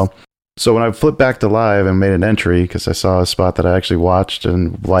P&L. So when I flipped back to live and made an entry because I saw a spot that I actually watched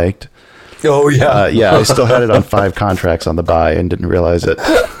and liked. Oh, yeah. I still had it on 5 contracts on the buy and didn't realize it.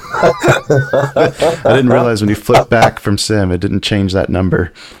 I didn't realize when you flip back from sim, it didn't change that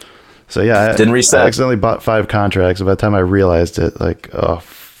number. So yeah, didn't reset. I accidentally bought 5 contracts. By the time I realized it, like, oh,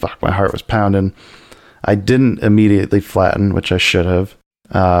 fuck, my heart was pounding. I didn't immediately flatten, which I should have.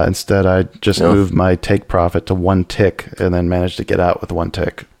 Instead, I just moved my take profit to 1 tick and then managed to get out with 1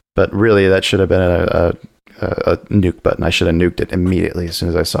 tick. But really, that should have been a nuke button. I should have nuked it immediately as soon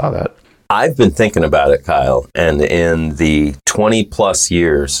as I saw that. I've been thinking about it, Kyle, and in the 20 plus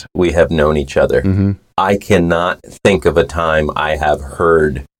years we have known each other, I cannot think of a time I have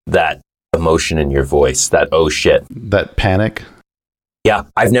heard that emotion in your voice, that oh shit. That panic? Yeah,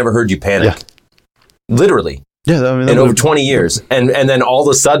 I've never heard you panic. Yeah. Literally. Yeah, I mean, in over 20 years. And then all of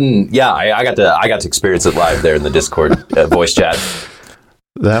a sudden, I got to experience it live there in the Discord voice chat.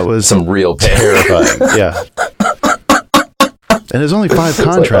 That was some real terrifying. Yeah. And there's only 5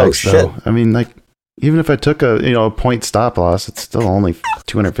 contracts, like, oh, though. I mean, like, even if I took a point stop loss, it's still only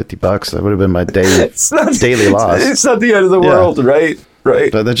 $250. That would have been my daily loss. It's not the end of the world, right?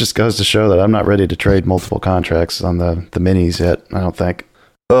 Right. But that just goes to show that I'm not ready to trade multiple contracts on the minis yet. I don't think.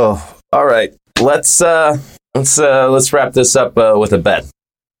 Oh, all right. Let's wrap this up with a bet.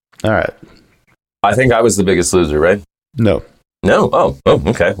 All right. I think I was the biggest loser, right? No. No. Oh.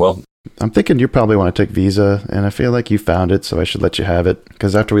 Okay. Well, I'm thinking you probably want to take Visa, and I feel like you found it, so I should let you have it.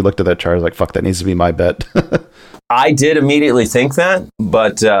 Because after we looked at that chart, I was like, fuck, that needs to be my bet. I did immediately think that,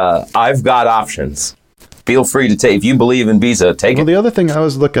 but I've got options. Feel free to take, if you believe in Visa, take Well, it. the other thing I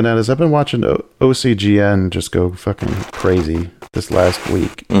was looking at is I've been watching OCGN just go fucking crazy this last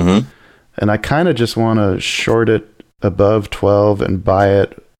week. Mm-hmm. And I kind of just want to short it above 12 and buy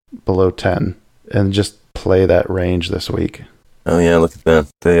it below 10 and just play that range this week. Oh yeah, look at that.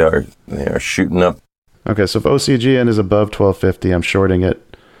 They are shooting up. Okay, so if OCGN is above 1250, I'm shorting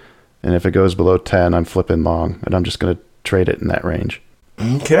it. And if it goes below 10, I'm flipping long. And I'm just going to trade it in that range.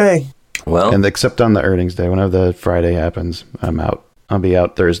 Okay. Well, And except on the earnings day, whenever the Friday happens, I'm out. I'll be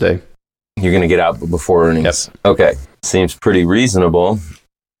out Thursday. you're going to get out before earnings. Yes. Okay. Seems pretty reasonable.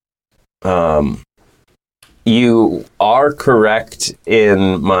 You are correct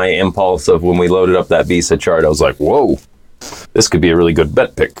in my impulse of when we loaded up that Visa chart, I was like, whoa, this could be a really good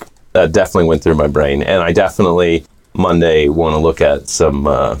bet pick. That definitely went through my brain. And I definitely, Monday, want to look at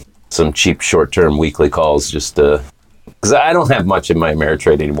some cheap short-term weekly calls just to, because I don't have much in my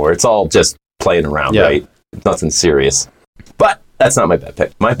Ameritrade anymore. It's all just playing around, Yeah. right? Nothing serious. But that's not my bet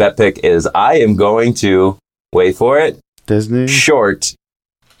pick. My bet pick is I am going to, wait for it, Disney? short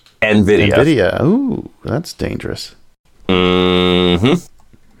NVIDIA. NVIDIA. Ooh, that's dangerous. Mm-hmm.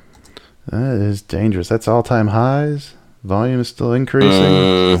 That is dangerous. That's all-time highs. Volume is still increasing.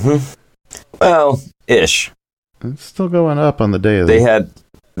 Mm-hmm. Well, ish. It's still going up on the day of They had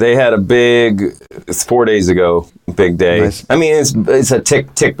a big, it's 4 days ago, big day. Nice. I mean, it's a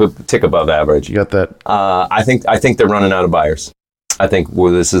tick above average. You got that. I think they're running out of buyers. I think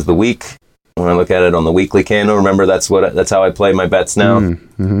this is the week. When I look at it on the weekly candle, remember that's how I play my bets now.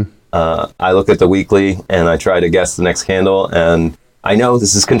 Mm-hmm. I look at the weekly and I try to guess the next candle, and I know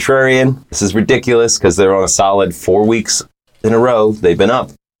this is contrarian. This is ridiculous because they're on a solid 4 weeks in a row. They've been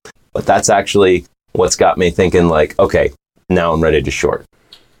up, but that's actually what's got me thinking like, okay, now I'm ready to short.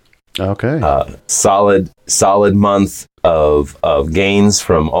 Okay. Solid month of gains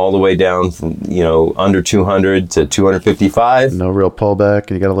from all the way down from, under 200 to 255. No real pullback.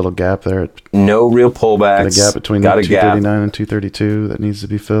 You got a little gap there. No real pullbacks. Got a gap between Got a 239 and 232 that needs to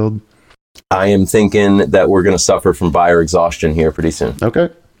be filled. I am thinking that we're going to suffer from buyer exhaustion here pretty soon. Okay.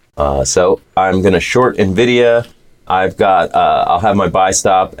 So I'm going to short NVIDIA. I'll have my buy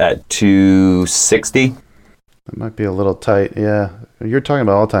stop at 260. That might be a little tight. Yeah. You're talking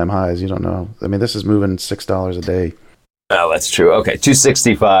about all-time highs. You don't know. I mean, this is moving $6 a day. Oh, that's true. Okay,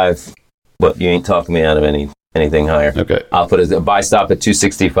 265. But you ain't talking me out of anything higher. Okay. I'll put a buy stop at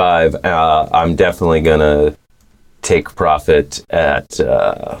 265. I'm definitely going to take profit at...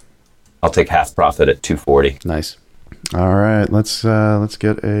 I'll take half profit at 240. Nice. All right. Let's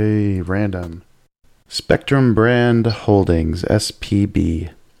get a random. Spectrum Brand Holdings,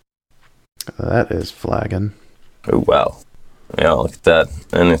 SPB. That is flagging. Oh, wow. Yeah, look at that.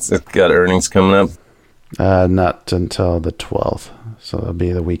 And it's got earnings coming up. Not until the 12th. So it'll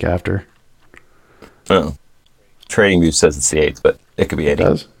be the week after. Oh. TradingView says it's the 8th, but it could be 8th. It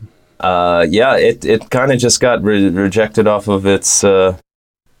does? Yeah, it kind of just got rejected off of its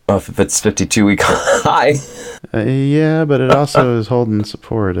 52-week high. Yeah, but it also is holding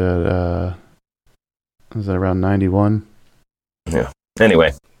support at, is that around 91? Yeah.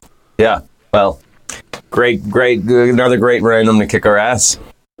 Anyway. Yeah. Well, great. Another great random to kick our ass.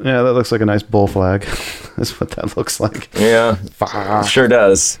 Yeah, that looks like a nice bull flag. That's what that looks like. Yeah. Sure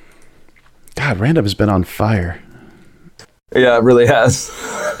does. God, random has been on fire. Yeah, it really has.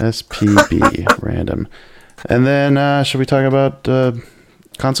 SPB, random. And then, should we talk about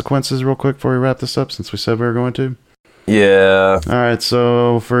consequences real quick before we wrap this up, since we said we were going to? Yeah. All right,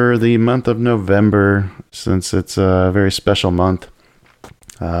 so for the month of November, since it's a very special month,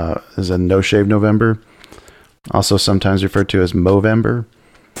 is a No-Shave November, also sometimes referred to as Movember.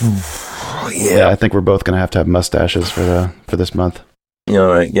 Yeah, I think we're both going to have mustaches for this month. All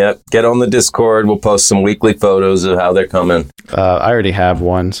right. Yeah. Get on the Discord. We'll post some weekly photos of how they're coming. I already have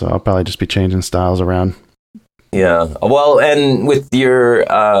one, so I'll probably just be changing styles around. Yeah. Well, and with your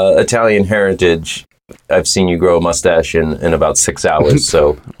Italian heritage, I've seen you grow a mustache in about 6 hours.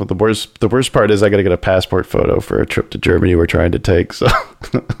 So, Well, the worst part is I got to get a passport photo for a trip to Germany we're trying to take. So,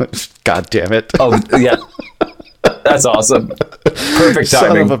 God damn it! oh yeah, that's awesome. Perfect Son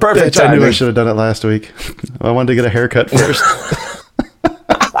timing. of a Perfect bitch, I knew I timing. should have done it last week. I wanted to get a haircut first.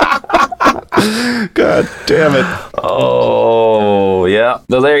 God damn it! Oh yeah.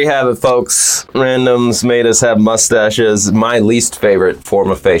 So there you have it, folks. Randoms made us have mustaches. My least favorite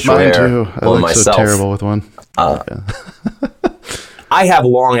form of facial Mine hair too. I on look myself. so terrible with one. I have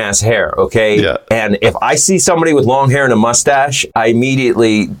long ass hair, okay? Yeah. And if I see somebody with long hair and a mustache, I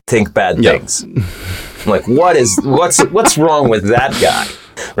immediately think bad things. I'm like, what's wrong with that guy?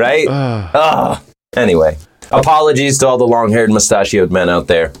 Right? Anyway, apologies to all the long-haired mustachioed men out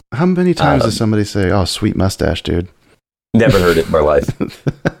there. How many times does somebody say, "Oh, sweet mustache, dude"? Never heard it in my life.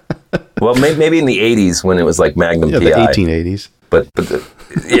 Well, maybe in the 80s when it was like Magnum PI. The 1880s.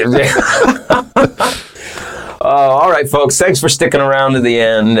 All right, folks. Thanks for sticking around to the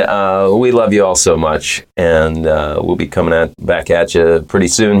end. We love you all so much, and we'll be coming back at you pretty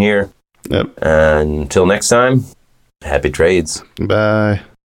soon here. Yep. And until next time, happy trades. Bye.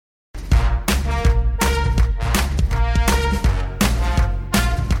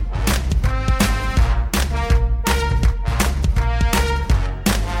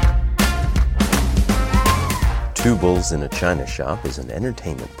 Two Bulls in a China Shop is an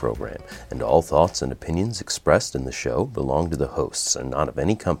entertainment program, and all thoughts and opinions expressed in the show belong to the hosts and not of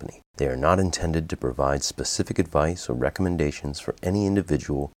any company. They are not intended to provide specific advice or recommendations for any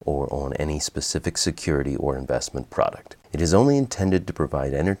individual or on any specific security or investment product. It is only intended to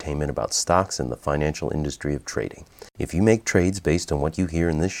provide entertainment about stocks in the financial industry of trading. If you make trades based on what you hear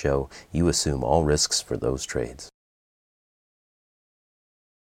in this show, you assume all risks for those trades.